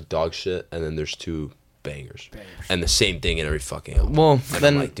 songs are dog shit, and then there's 2 bangers. And the same thing in every fucking album. Well, And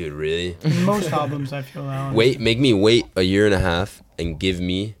then I'm like, dude, really? Most albums, I feel that. Make me wait a year and a half and give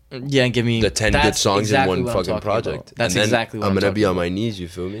me yeah, give me the 10 good that's songs exactly in one what I'm fucking talking project. about. That's And then exactly what I'm gonna talking be on about. my knees. You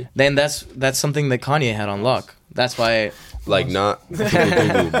feel me? Then that's something that Kanye had on lock. That's why Like not,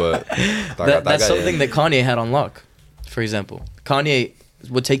 but that's something that Kanye had on lock. For example, Kanye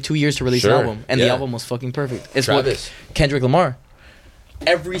would take 2 years to release an Sure, album, and yeah. the album was fucking perfect. It's Travis. what Kendrick Lamar.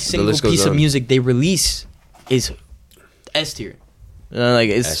 Every single list goes piece of on. music they release is S tier. Like,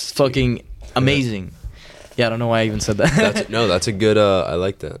 it's S tier. fucking amazing. Yeah, I don't know why I even said that. That's a good. I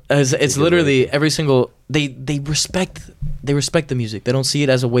like that. It's literally every single they respect the music. They don't see it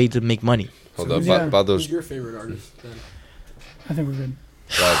as a way to make money. Hold up, Yeah. about Who's those. your favorite artist then? I think we're good.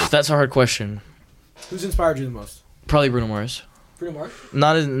 That's a hard question. Who's inspired you the most? Probably Bruno Mars. Bruno Mars?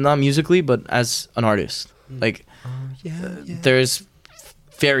 Not musically, but as an artist. Like, there's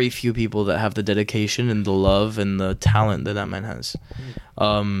very few people that have the dedication and the love and the talent that man has.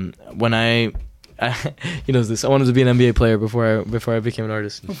 When I he knows this. I wanted to be an NBA player before I became an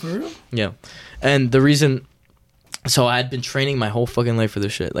artist. Oh, for real? Yeah, and the reason. So I had been training my whole fucking life for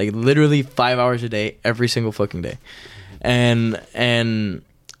this shit, like literally 5 hours a day, every single fucking day, and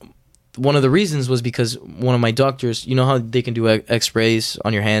one of the reasons was because one of my doctors, you know how they can do X-rays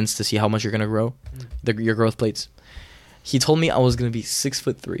on your hands to see how much you're gonna grow, your growth plates. He told me I was gonna be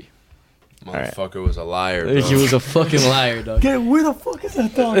 6'3". Motherfucker was a liar. Bro. He was a fucking liar, dog. Where the fuck is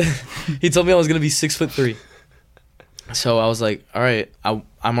that dog? He told me I was gonna be 6'3". So I was like, all right,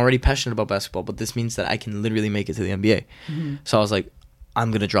 I'm already passionate about basketball, but this means that I can literally make it to the NBA. Mhm. So I was like, I'm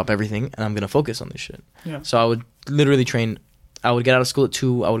gonna drop everything and I'm gonna focus on this shit. Yeah. So I would literally train. I would get out of school at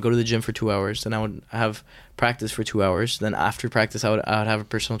 2. I would go to the gym for 2 hours. Then I would have practice for 2 hours. Then after practice, I would have a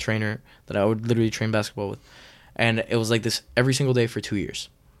personal trainer that I would literally train basketball with, and it was like this every single day for 2 years.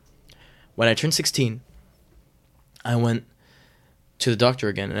 When I turned 16, I went to the doctor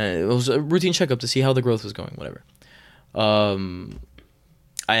again, and it was a routine checkup to see how the growth was going, whatever.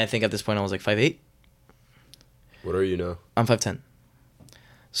 I think at this point I was like 5'8". What are you now? I'm 5'10".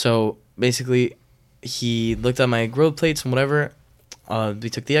 So basically, he looked at my growth plates and whatever. We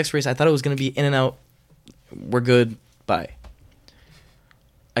took the X-rays. I thought it was gonna be in and out. We're good. Bye.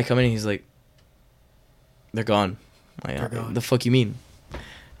 I come in and he's like, "They're gone." I'm like, They're gone. The fuck you mean?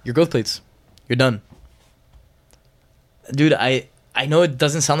 Your growth plates. You're done. Dude, I know it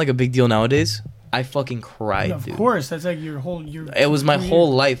doesn't sound like a big deal nowadays. I fucking cried, Yeah, of dude. course, that's like your It was my 2 whole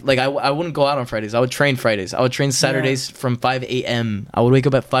years. life. Like, I wouldn't go out on Fridays. I would train Fridays. I would train Saturdays from 5 a.m. I would wake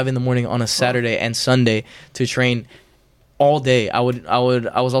up at 5 in the morning on a Saturday and Sunday to train all day. I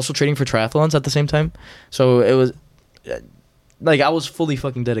was also training for triathlons at the same time. So it was like I was fully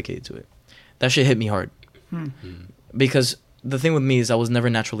fucking dedicated to it. That shit hit me hard. Because the thing with me is I was never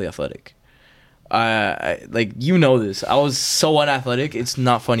naturally athletic. Like, you know this. I was so unathletic. It's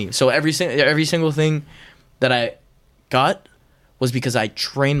not funny. So every single thing that I got was because I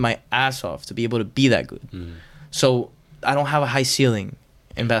trained my ass off to be able to be that good. So I don't have a high ceiling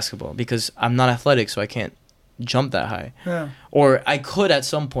in basketball because I'm not athletic, so I can't jump that high. Yeah. Or I could at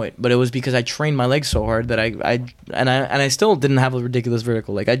some point, but it was because I trained my legs so hard that I still didn't have a ridiculous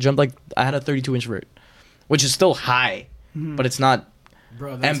vertical. Like I jumped like I had a 32-inch vert, which is still high, but it's not.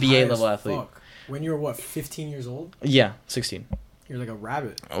 Bro, that's NBA high level as athlete. fuck. When you were what, 15 years old? Yeah, 16. You're like a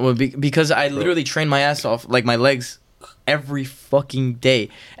rabbit. Well, because I literally trained my ass off, like my legs, every fucking day.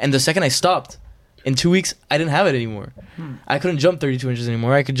 And the second I stopped, in 2 weeks, I didn't have it anymore. I couldn't jump 32 inches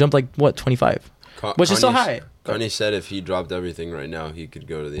anymore. I could jump like, what, 25? Which is still high. Kanye said if he dropped everything right now, he could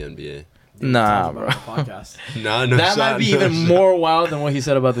go to the NBA. Nah, Talked bro. about it on the podcast. No, no That shot, might be no even shot. more wild than what he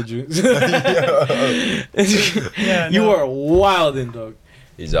said about the Jews. Yeah, You no. are wildin', dog.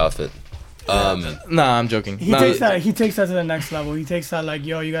 He's off it. Nah, I'm joking. He Nah, takes that. He takes that to the next level. He takes that like,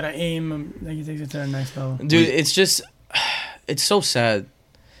 yo, you gotta aim. Like he takes it to the next level. Dude, it's just, it's so sad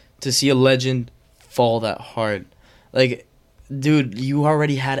to see a legend fall that hard. Like, dude, you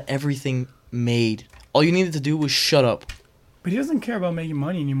already had everything made. All you needed to do was shut up. But he doesn't care about making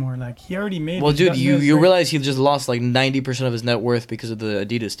money anymore. Like he already made. Well, it. dude, He you doesn't- realize he just lost like 90% of his net worth because of the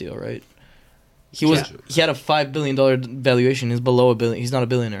Adidas deal, right? He had a $5 billion valuation. He's below $1 billion. He's not a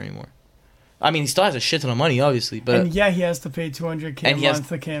billionaire anymore. I mean, he still has a shit ton of money, obviously, but And yeah, he has to pay $200K a And he has- month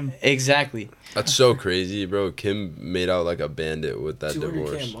to Kim. exactly. That's so crazy, bro. Kim made out like a bandit with that 200K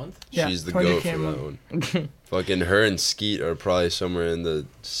divorce. a month? Yeah, She's the 200K goat a for that month. one. Fucking her and Skeet are probably somewhere in the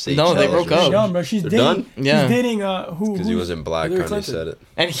Seychelles. No, they broke or up. No, bro, she's They're dating. done? Yeah. She's dating who? Because he wasn't black, Hillary Kanye Clinton. said it.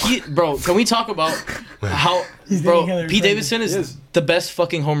 And he, bro, can we talk about how, He's bro, dating Hillary Pete Clinton. Davidson is Yes. the best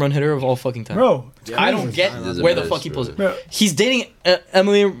fucking home run hitter of all fucking time. Bro. I don't get He doesn't where the miss, fuck he pulls it. Bro. He's dating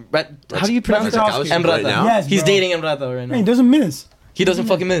Emily. How do you pronounce it? Ratajkowski. Emrata. Right now? Yes, He's bro. dating Emrata right Man, he now. doesn't miss. He doesn't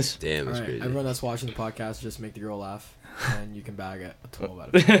fucking miss. Damn, that's Alright, crazy. everyone that's watching the podcast, just make the girl laugh, and you can bag it a 12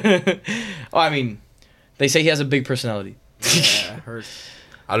 out of 10. Oh, I mean, they say he has a big personality. Yeah, hurt.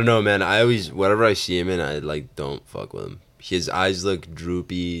 I don't know, man. I always, whatever I see him in, I like don't fuck with him. His eyes look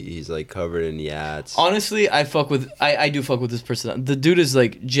droopy. He's like covered in yats. Honestly, I do fuck with this person. The dude is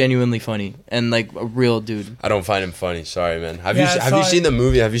like genuinely funny and like a real dude. I don't find him funny. Sorry, man. Have Yeah, you I have you saw seen the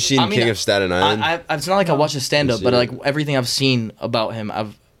movie? Have you seen I mean, King of Staten Island? It's not like I watch his stand up, You but see like it? everything I've seen about him,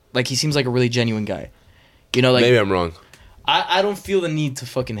 he seems like a really genuine guy. You know, like Maybe I'm wrong. I don't feel the need to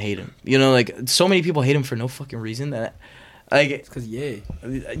fucking hate him. You know, like so many people hate him for no fucking reason that like It's because yay.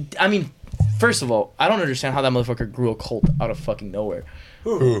 I mean, first of all, I don't understand how that motherfucker grew a cult out of fucking nowhere.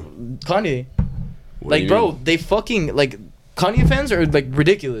 Who? Kanye. What do Like, you bro, mean? they fucking like Kanye fans are like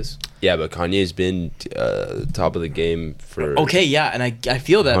ridiculous. Yeah, but Kanye's been top of the game for. Okay, yeah, and I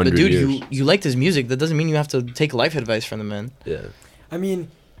feel that, but 100 dude, years. you liked his music. That doesn't mean you have to take life advice from the man. Yeah. I mean,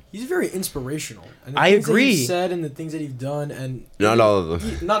 he's very inspirational. And the I things that agree. he's said and the things that he's done, and Not all of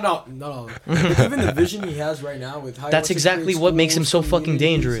them. not all of them. But even the vision he has right now with how he wants That's to exactly create what makes him so schools, fucking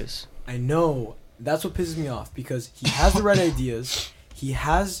communities. dangerous. I know. That's what pisses me off because he has the right ideas. He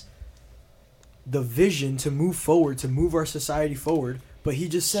has the vision to move forward, to move our society forward. But he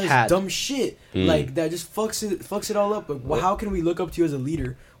just says Had. dumb shit Mm. like that. Just fucks it all up. Like, how can we look up to you as a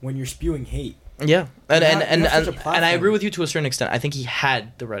leader when you're spewing hate? Yeah, and You have such a and I platform. agree with you to a certain extent. I think he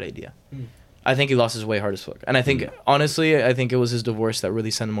had the right idea. Mm. I think he lost his way hard as fuck, and I think honestly, I think it was his divorce that really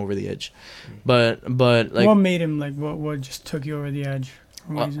sent him over the edge. But like what made him like? What just took you over the edge?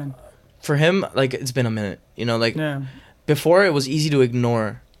 What reason? for him, like it's been a minute. You know, like Yeah. before it was easy to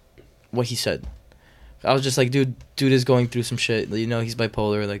ignore what he said. I was just like, dude is going through some shit. You know, he's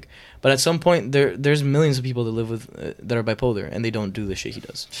bipolar. Like, but at some point, there's millions of people that live with that are bipolar, and they don't do the shit he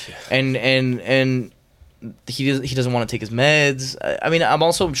does. And he doesn't want to take his meds. I mean, I'm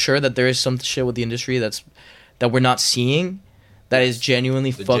also sure that there is some shit with the industry that we're not seeing, that is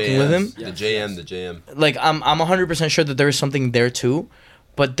genuinely The fucking with him. JMs, the JM. Like, I'm 100% sure that there is something there too,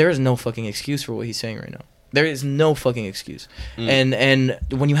 but there is no fucking excuse for what he's saying right now. There is no fucking excuse. And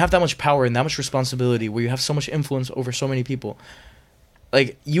when you have that much power and that much responsibility, where you have so much influence over so many people,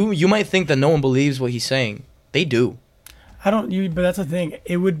 like you might think that no one believes what he's saying. They do. But that's the thing.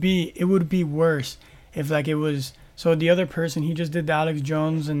 It would be worse if like it was. So the other person, he just did the Alex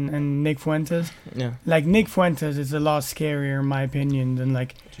Jones and Nick Fuentes. Yeah. Like Nick Fuentes is a lot scarier in my opinion than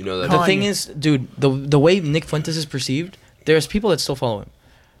like. Do you know that? The Kanye. thing is, dude, the way Nick Fuentes is perceived, there's people that still follow him,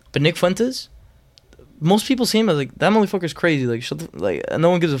 but Nick Fuentes, most people see him as like that motherfucker's crazy. Like no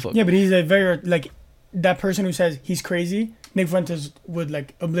one gives a fuck. Yeah, but he's a very like that person who says he's crazy. Nick Fuentes would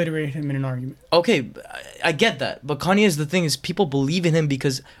like obliterate him in an argument. Okay, I get that, but Kanye is the thing is people believe in him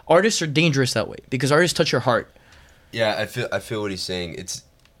because artists are dangerous that way because artists touch your heart. Yeah, I feel what he's saying.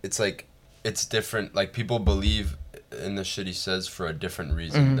 It's like it's different. Like people believe in the shit he says for a different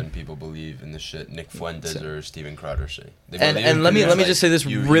reason than people believe in the shit Nick Fuentes or Steven Crowder say. And let me just say this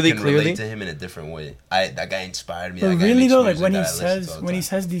really you can clearly. relate to him in a different way. That guy inspired me. But That guy really makes though, like music when he that I listen to all says the when he time.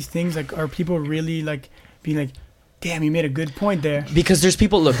 says these things, like are people really like being like, damn, you made a good point there. Because there's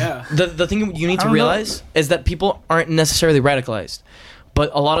people. Look, Yeah. the thing you need I to don't know. realize is that people aren't necessarily radicalized, but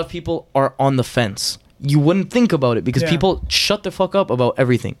a lot of people are on the fence. You wouldn't think about it because Yeah. people shut the fuck up about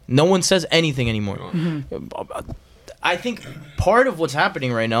everything. No one says anything anymore. Mm-hmm. I think part of what's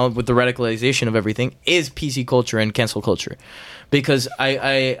happening right now with the radicalization of everything is PC culture and cancel culture. Because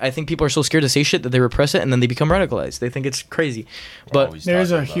I think people are so scared to say shit that they repress it and then they become radicalized. They think it's crazy. But Always There's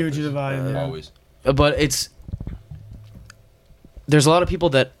talking a about huge this. divide. Yeah. Always. There's a lot of people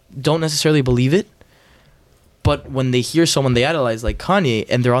that don't necessarily believe it, but when they hear someone they idolize like Kanye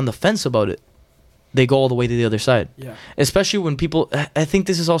and they're on the fence about it, they go all the way to the other side. Yeah. Especially when people, I think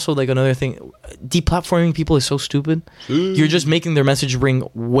this is also like another thing. Deplatforming people is so stupid. You're just making their message ring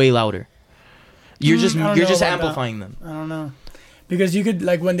way louder. You're I don't know about that. amplifying them. I don't know, because you could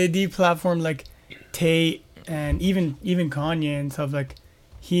like when they deplatform like Tate and even Kanye and stuff like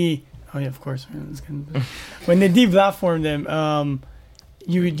he. Oh yeah, of course. When they deplatformed him,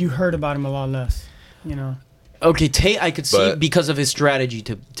 you heard about him a lot less. You know. Okay, Tate I could see But- because of his strategy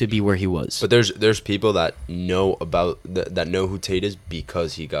to be where he was. But there's people that know about that know who Tate is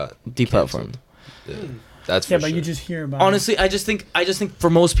because he got Deplatformed. Yeah. That's for Yeah, but sure. you just hear about. Honestly, I just think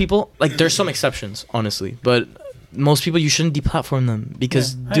for most people, like there's some exceptions, honestly, but most people you shouldn't deplatform them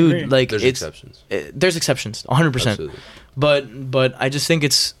because, Yeah, I dude, agree. like There's it's exceptions. there's exceptions, 100%. Absolutely. But I just think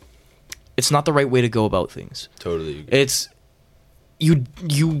it's not the right way to go about things. Totally. agree. It's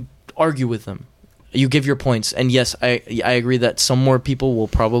you argue with them, you give your points, and yes, I agree that some more people will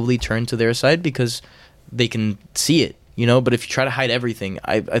probably turn to their side because they can see it, you know. But if you try to hide everything,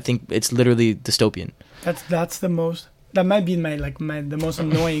 I think it's literally dystopian. That's the most. That might be the most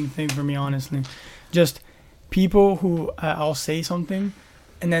annoying thing for me, honestly. Just people who I'll say something,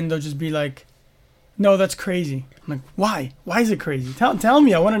 and then they'll just be like, "No, that's crazy." I'm like, "Why? Why is it crazy? Tell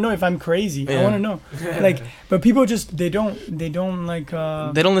me. I want to know if I'm crazy. I Yeah. want to know." Like, but people just they don't like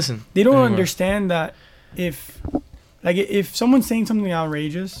They don't listen. they don't anymore. understand that if someone's saying something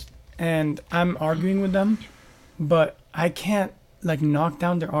outrageous and I'm arguing with them, but I can't like knock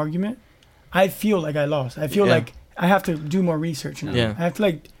down their argument, I feel like I lost. I feel Yeah. like I have to do more research now. Yeah. I have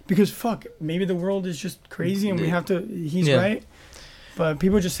to because fuck, maybe the world is just crazy and we have to. He's Yeah. right, but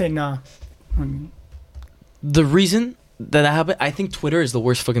people just say nah. I mean, The reason that happened, I think Twitter is the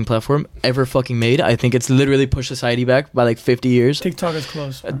worst fucking platform ever fucking made. I think it's literally pushed society back by like 50 years. TikTok is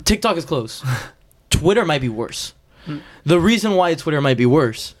close. TikTok is close. Twitter might be worse. Hmm. The reason why Twitter might be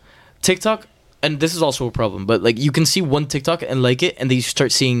worse, TikTok, and this is also a problem, but like you can see one TikTok and like it, and then you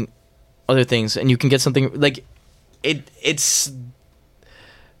start seeing other things, and you can get something like it's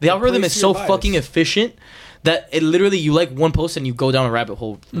the algorithm is plays to so your bias. fucking efficient that it literally you like one post and you go down a rabbit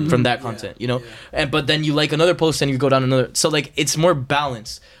hole from that Yeah, content, you know, yeah. and but then you like another post and you go down another. So like it's more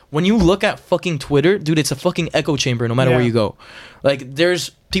balanced. When you look at fucking Twitter, dude, it's a fucking echo chamber no matter where Yeah. you go. Like there's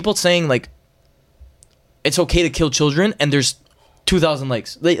people saying like it's okay to kill children and there's 2,000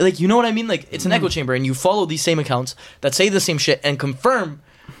 likes. Like you know what I mean? Like it's an echo chamber and you follow these same accounts that say the same shit and confirm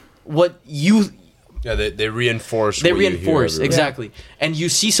what you Yeah, they reinforce. they what you hear reinforce everywhere. exactly. And you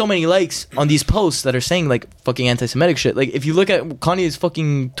see so many likes on these posts that are saying like fucking anti-Semitic shit. Like if you look at Kanye's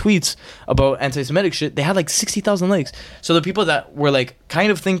fucking tweets about anti-Semitic shit, they had like 60,000 likes. So the people that were like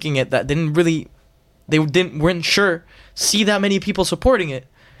kind of thinking it that weren't sure, see that many people supporting it,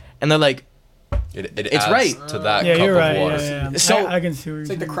 and they're like, It It's adds right. to that Yeah, cup you're of right. water. Yeah, yeah. So- I can see what you're It's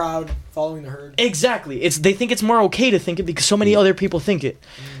like the saying. crowd following the herd. exactly. They think it's more okay to think it because so many other people think it.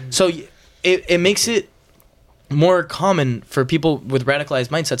 So it makes it more common for people with radicalized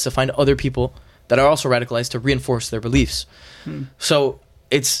mindsets to find other people that are also radicalized to reinforce their beliefs. So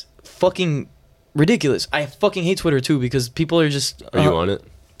it's fucking ridiculous. I fucking hate Twitter too because people are just. Are you on it?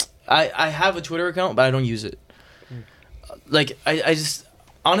 I have a Twitter account, but I don't use it. Like I just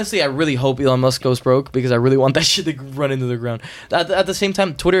honestly I really hope Elon Musk goes broke because I really want that shit to run into the ground. At the same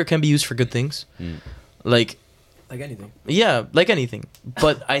time, Twitter can be used for good things. Like Like anything. yeah, like anything.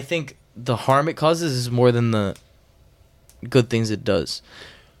 But I think the harm it causes is more than the good things it does.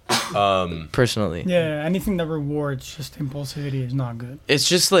 Personally. Yeah, anything that rewards just impulsivity is not good. It's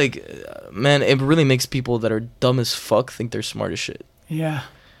just like, man, it really makes people that are dumb as fuck think they're smart as shit. Yeah.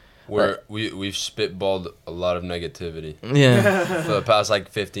 Where we've spitballed a lot of negativity Yeah. for the past like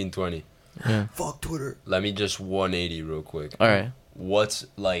 15, 20. Yeah. Fuck Twitter. Let me just 180 real quick. All right. What's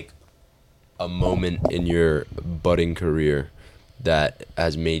like a moment in your budding career that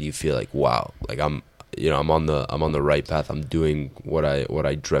has made you feel like, wow, like I'm on the right path. I'm doing what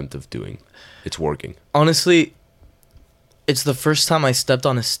I dreamt of doing. It's working. Honestly, it's the first time I stepped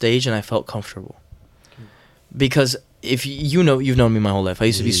on a stage and I felt comfortable. Because if you've known me my whole life. I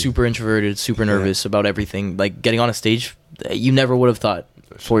used to be super introverted, super nervous about everything. Like getting on a stage, you never would have thought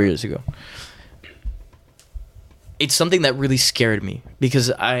 4 years ago. It's something that really scared me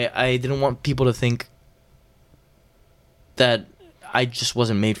because I didn't want people to think that I just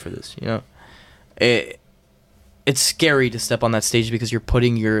wasn't made for this, you know? It's scary to step on that stage because you're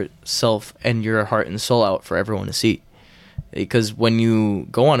putting yourself and your heart and soul out for everyone to see. Because when you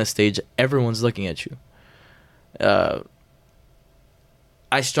go on a stage, everyone's looking at you.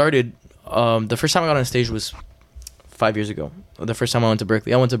 I started, the first time I got on stage was 5 years ago. The first time I went to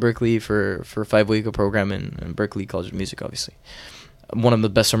Berkeley. I went to Berkeley for a 5-week program in Berkeley College of Music, obviously. One of the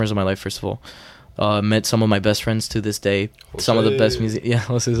best summers of my life, first of all. Met some of my best friends to this day. Jose. Some of the best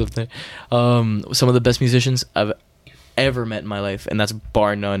Jose's up there. Some of the best musicians I've ever met in my life, and that's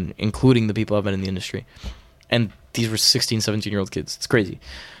bar none, including the people I've met in the industry. And these were 16, 17-year-old kids. It's crazy.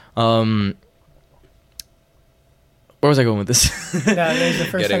 Where was I going with this? Yeah, there's the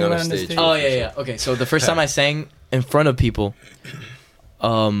first Getting time on I a went on the stage. stage. Oh, yeah. Okay, so the first time I sang in front of people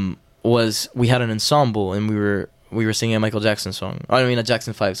was we had an ensemble, and we were singing a Michael Jackson song. I mean, a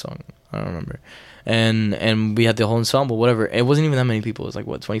Jackson 5 song. I don't remember. And we had the whole ensemble, whatever. It wasn't even that many people. It was like,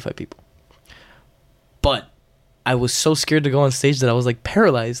 25 people. But I was so scared to go on stage that I was like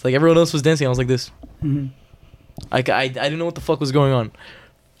paralyzed. Like everyone else was dancing. I was like this. Mm-hmm. Like I didn't know what the fuck was going on.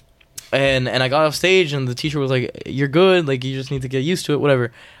 And I got off stage and the teacher was like, "You're good. Like you just need to get used to it.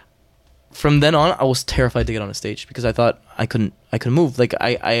 Whatever." From then on, I was terrified to get on a stage because I thought I couldn't move. Like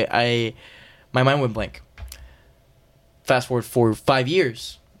my mind went blank. Fast forward for 5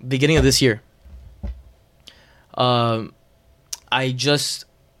 years, beginning of this year. I just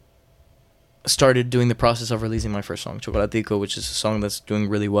started doing the process of releasing my first song, Chocolatico, which is a song that's doing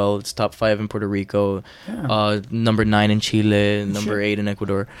really well. It's top 5 in Puerto Rico, number 9 in Chile, number 8 in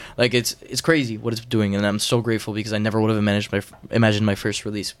Ecuador. Like it's crazy what it's doing, and I'm so grateful because I never would have imagined my first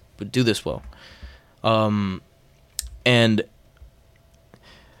release would do this well. And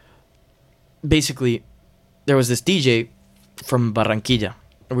basically, there was this DJ from Barranquilla.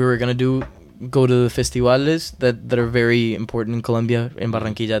 We were gonna go to the festivales that are very important in Colombia. In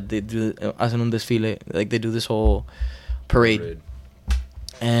Barranquilla, they do hacen un desfile, like they do this whole parade.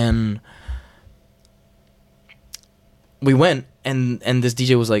 And we went, and this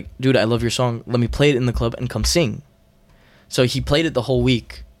DJ was like, "Dude, I love your song. Let me play it in the club and come sing." So he played it the whole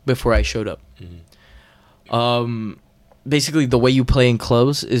week before I showed up. Basically, the way you play in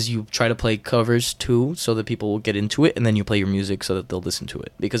clubs is you try to play covers too, so that people will get into it, and then you play your music so that they'll listen to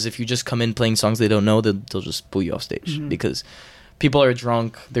it. Because if you just come in playing songs they don't know, they'll just boo you off stage. Because people are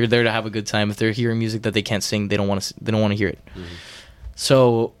drunk, they're there to have a good time. If they're hearing music that they can't sing, they don't want to hear it.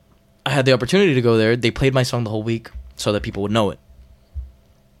 So I had the opportunity to go there. They played my song the whole week so that people would know it.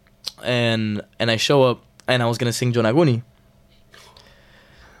 And I show up, and I was gonna sing Jonaguni.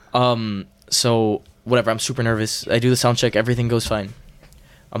 So whatever, I'm super nervous. I do the sound check, everything goes fine.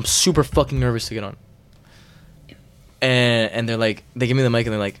 I'm super fucking nervous to get on. And they're like, they give me the mic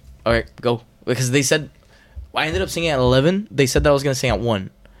and they're like, "All right, go." Because they said, I ended up singing at 11. They said that I was going to sing at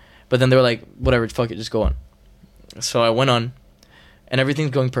 1. But then they were like, "Whatever, fuck it, just go on." So I went on, and everything's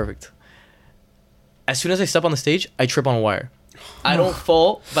going perfect. As soon as I step on the stage, I trip on a wire. I don't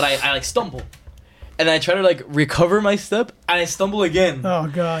fall, but I like stumble. And I try to like recover my step, and I stumble again. Oh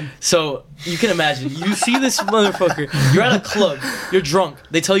god. So you can imagine, you see this motherfucker, you're at a club, you're drunk.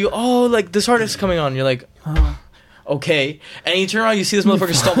 They tell you, "Oh, like this artist is coming on." You're like, "Okay," and you turn around, you see this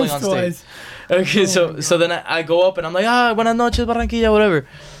motherfucker stumbling on stage. Okay, so then I go up and I'm like, "Buenas noches, Barranquilla," whatever.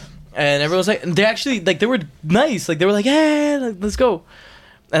 And everyone's like, they actually like they were nice, like they were like, "Yeah, like, let's go."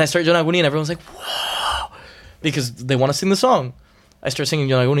 And I start Jonaguni, and everyone's like, "Whoa," because they want to sing the song. I start singing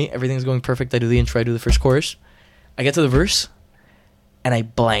Jonaguni, everything's going perfect. I do the intro, I do the first chorus. I get to the verse, and I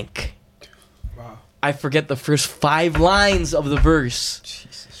blank. Wow. I forget the first 5 lines of the verse.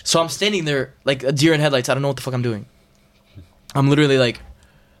 Jesus. So I'm standing there like a deer in headlights. I don't know what the fuck I'm doing. I'm literally like,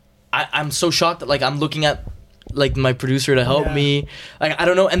 I'm so shocked that like I'm looking at like my producer to help me. Like I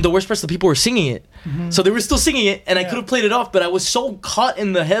don't know. And the worst part is the people were singing it. So they were still singing it, and I could have played it off, but I was so caught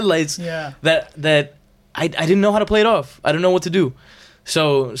in the headlights that I didn't know how to play it off. I didn't know what to do.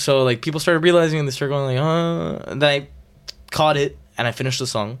 So like people started realizing, and they started going like, and then I caught it, and I finished the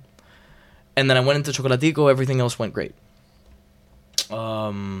song. And then I went into Chocolatico, everything else went great.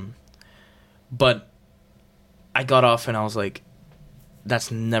 But I got off and I was like,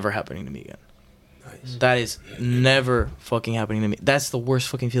 that's never happening to me again. Nice. That is never fucking happening to me. That's the worst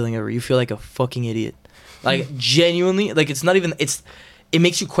fucking feeling ever. You feel like a fucking idiot. Like genuinely, like it's not even. It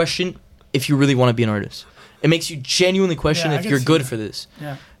makes you question if you really want to be an artist. It makes you genuinely question Yeah, I if can you're see good that. for this.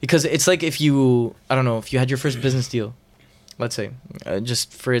 Yeah. Because it's like if you, I don't know, if you had your first business deal, let's say,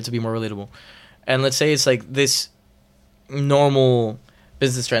 just for it to be more relatable, and let's say it's like this normal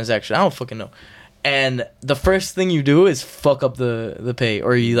business transaction. I don't fucking know. And the first thing you do is fuck up the pay,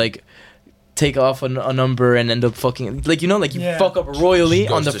 or you like take off a number and end up fucking like you Yeah. fuck up royally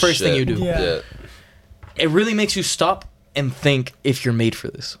Goes on the to first thing shit. you do. Yeah. It really makes you stop and think if you're made for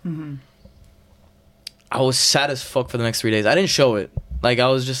this. Mm-hmm. I was sad as fuck for the next 3 days. I didn't show it. Like I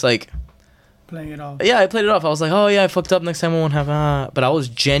was just like, Playing it off. yeah, I played it off. I was like, oh yeah, I fucked up. Next time I won't have. But I was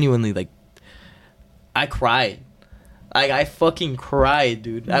genuinely like, I cried. Like I fucking cried,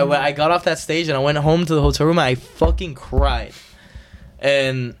 dude. I got off that stage and I went home to the hotel room and I fucking cried.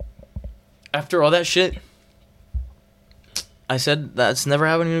 And after all that shit, I said that's never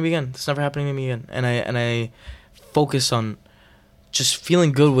happening to me again. It's never happening to me again. And I focus on just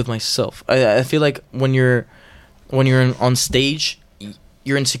feeling good with myself. I feel like when you're on stage,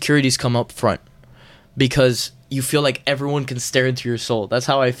 your insecurities come up front because you feel like everyone can stare into your soul. That's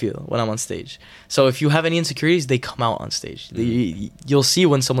how I feel when I'm on stage. So if you have any insecurities, they come out on stage. You'll see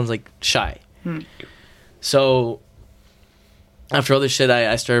when someone's like shy. So after all this shit,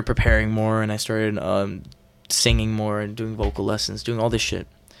 I started preparing more and I started singing more and doing vocal lessons, doing all this shit.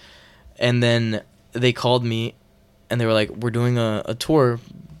 And then they called me and they were like, we're doing a tour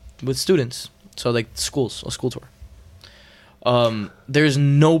with students. So like schools, a school tour. There's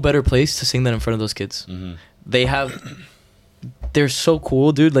no better place to sing than in front of those kids. Mm-hmm. They're so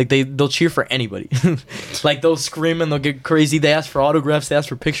cool, dude. Like they'll cheer for anybody. Like they'll scream and they'll get crazy. They ask for autographs, they ask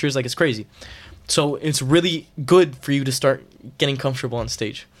for pictures, like it's crazy. So it's really good for you to start getting comfortable on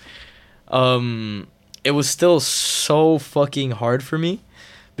stage. It was still so fucking hard for me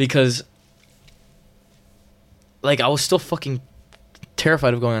because like I was still fucking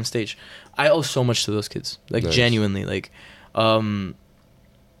terrified of going on stage. I owe so much to those kids. Like Nice. genuinely, like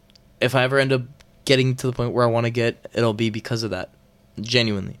if I ever end up getting to the point where I want to get, it'll be because of that.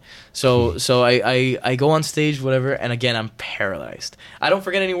 Genuinely. So I go on stage, whatever, and again I'm paralyzed. I don't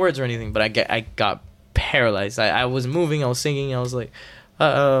forget any words or anything, but I got paralyzed. I was moving, I was singing, I was like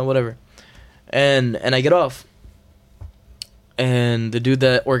whatever. And I get off. And the dude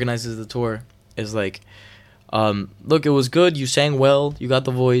that organizes the tour is like, look, it was good, you sang well, you got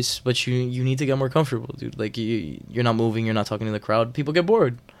the voice, but you need to get more comfortable, dude. Like you're not moving, you're not talking to the crowd, people get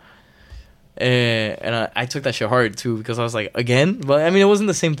bored. And I took that shit hard too because I was like, again? But I mean, it wasn't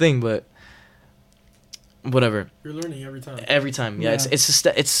the same thing, but whatever. You're learning every time. Every time, yeah. Yeah.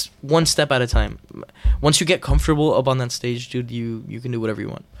 It's one step at a time. Once you get comfortable up on that stage, dude, you can do whatever you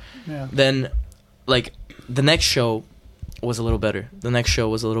want. Yeah. Then, like, the next show was a little better. And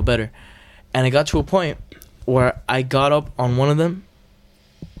I got to a point where I got up on one of them,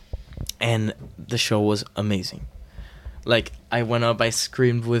 and the show was amazing. Like, I went up, I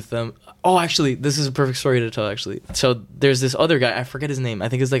screamed with them. Oh, actually, this is a perfect story to tell, actually. So, there's this other guy, I forget his name. I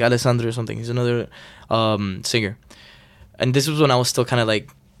think it's like Alessandro or something. He's another singer. And this was when I was still kind of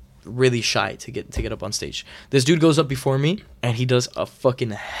like really shy to get up on stage. This dude goes up before me, and he does a fucking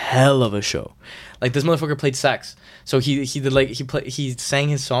hell of a show. Like, this motherfucker played sax. So he did like he sang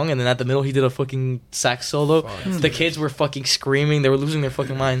his song, and then at the middle he did a fucking sax solo. The kids were fucking screaming, they were losing their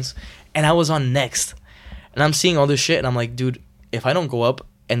fucking minds, and I was on next. And I'm seeing all this shit, and I'm like, dude, if I don't go up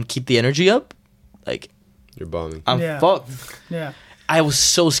and keep the energy up, like, You're bombing. I'm Yeah. fucked. Yeah. I was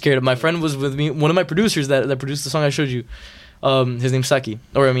so scared. My friend was with me. One of my producers that produced the song I showed you. His name's Saki,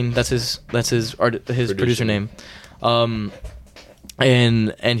 or I mean, that's his producer name.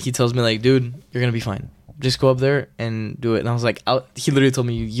 And he tells me like, dude, you're gonna be fine. Just go up there and do it. And I was like, he literally told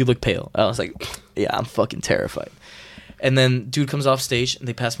me, you look pale. I was like, yeah, I'm fucking terrified. And then dude comes off stage and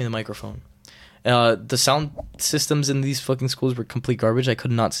they pass me the microphone. The sound systems in these fucking schools were complete garbage. I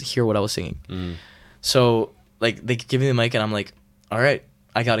could not hear what I was singing. Mm. So like they give me the mic and I'm like, all right,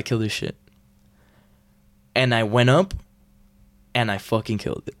 I gotta kill this shit. And I went up and I fucking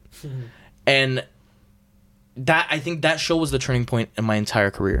killed it. And that, I think that show was the turning point in my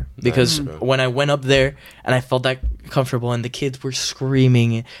entire career, because Nice, bro. when I went up there and I felt that comfortable and the kids were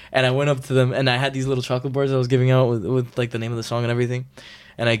screaming and I went up to them and I had these little chocolate bars I was giving out with like the name of the song and everything,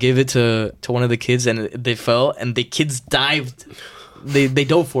 and I gave it to one of the kids and they fell and the kids dived, they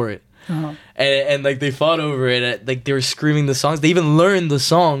dove for it. Uh-huh. And like they fought over it, like they were screaming the songs, they even learned the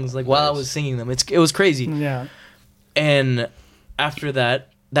songs like while I was singing them. It was crazy. Yeah. And after that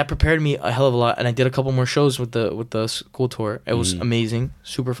prepared me a hell of a lot, and I did a couple more shows with the school tour. It was amazing,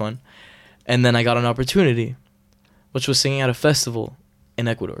 super fun. And then I got an opportunity, which was singing at a festival in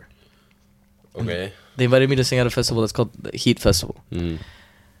Ecuador. Okay. They invited me to sing at a festival that's called the Heat Festival.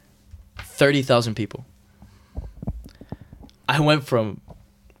 30,000 people. I went from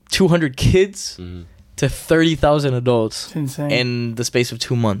 200 kids to 30,000 adults It's insane. in the space of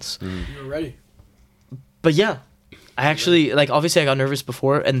 2 months. You were ready. But yeah, I actually, like, obviously I got nervous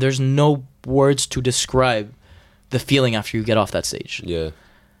before, and there's no words to describe the feeling after you get off that stage. Yeah.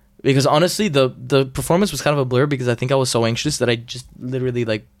 Because honestly, the performance was kind of a blur because I think I was so anxious that I just literally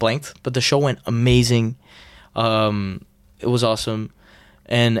like blanked. But the show went amazing. It was awesome.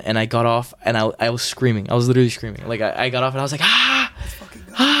 And I got off and I was screaming. I was literally screaming. Like I got off and I was like,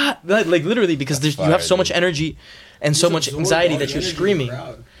 like literally because That's you have so fire, much dude. energy and so much anxiety that you're screaming.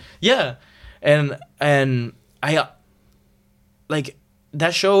 Yeah. And I like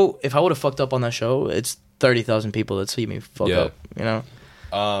that show, if I would have fucked up on that show, it's 30,000 people that see me fuck Yeah. up, you know?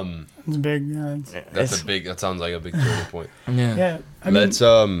 It's big. Yeah. That sounds like a big turning point. Yeah. Yeah. I mean, Let's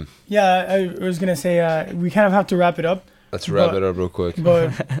yeah. I was gonna say we kind of have to wrap it up, wrap it up real quick.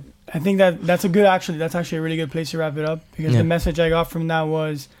 but I think that's actually a really good place to wrap it up because Yeah. the message I got from that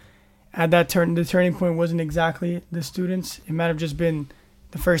was at that the turning point wasn't exactly the students. It might have just been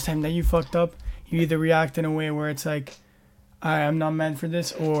the first time that you fucked up. You either react in a way where it's like, I'm not meant for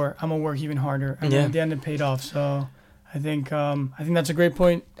this, or I'm gonna work even harder. And Yeah. at the end, it paid off. So I think that's a great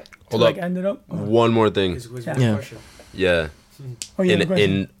point to Hold like up. end it up. One more thing. Yeah. Yeah. Oh yeah.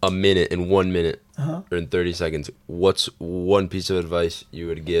 In a minute, in 1 minute, Uh-huh. or in 30 seconds, what's one piece of advice you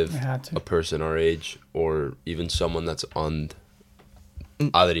would give I had to. a person our age, or even someone that's on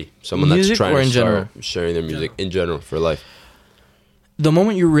Adri, someone that's Music trying or to in start general? sharing their music in general for life? The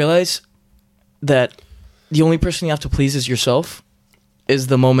moment you realize that the only person you have to please is yourself is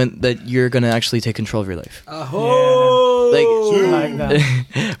the moment that you're going to actually take control of your life. Oh, I like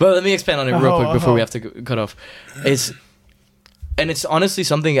that. But let me expand on it real quick before we uh-huh. have to cut off. It's honestly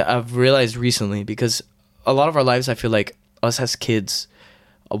something I've realized recently because a lot of our lives, I feel like us as kids,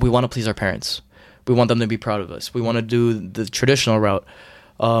 we want to please our parents. We want them to be proud of us. We want to do the traditional route.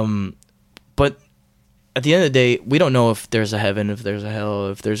 But at the end of the day, we don't know if there's a heaven, if there's a hell,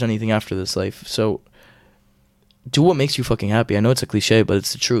 if there's anything after this life. So do what makes you fucking happy. I know it's a cliche, but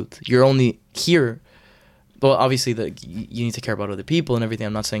it's the truth. You're only here. Well, obviously, you need to care about other people and everything.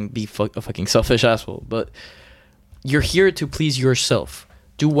 I'm not saying be a fucking selfish asshole, but you're here to please yourself.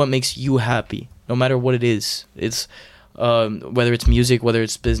 Do what makes you happy, no matter what it is. It's whether it's music, whether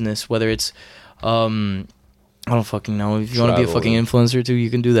it's business, whether it's I don't fucking know. If you want to be a fucking influencer too, you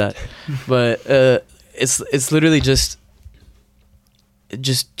can do that. But it's literally just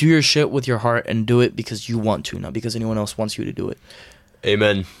do your shit with your heart and do it because you want to, not because anyone else wants you to do it.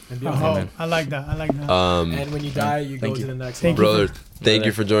 Amen. Oh, I like that. And when you die, you go Thank to you. the next Thank one. you. Brother, thank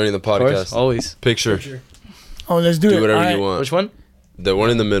you for joining the Of course, podcast. always. Picture. Oh, let's do it. Do whatever All right. you want. Which one? The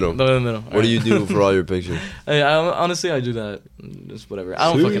one in the middle. The one in the middle. What do you do for all your pictures? Honestly, I do that. Just whatever.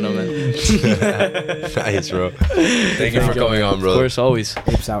 I don't fucking know, man. Nice, bro. Thank you for coming on, Of brother. course, always.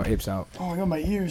 Hips out, hips out. Oh, I got my ears.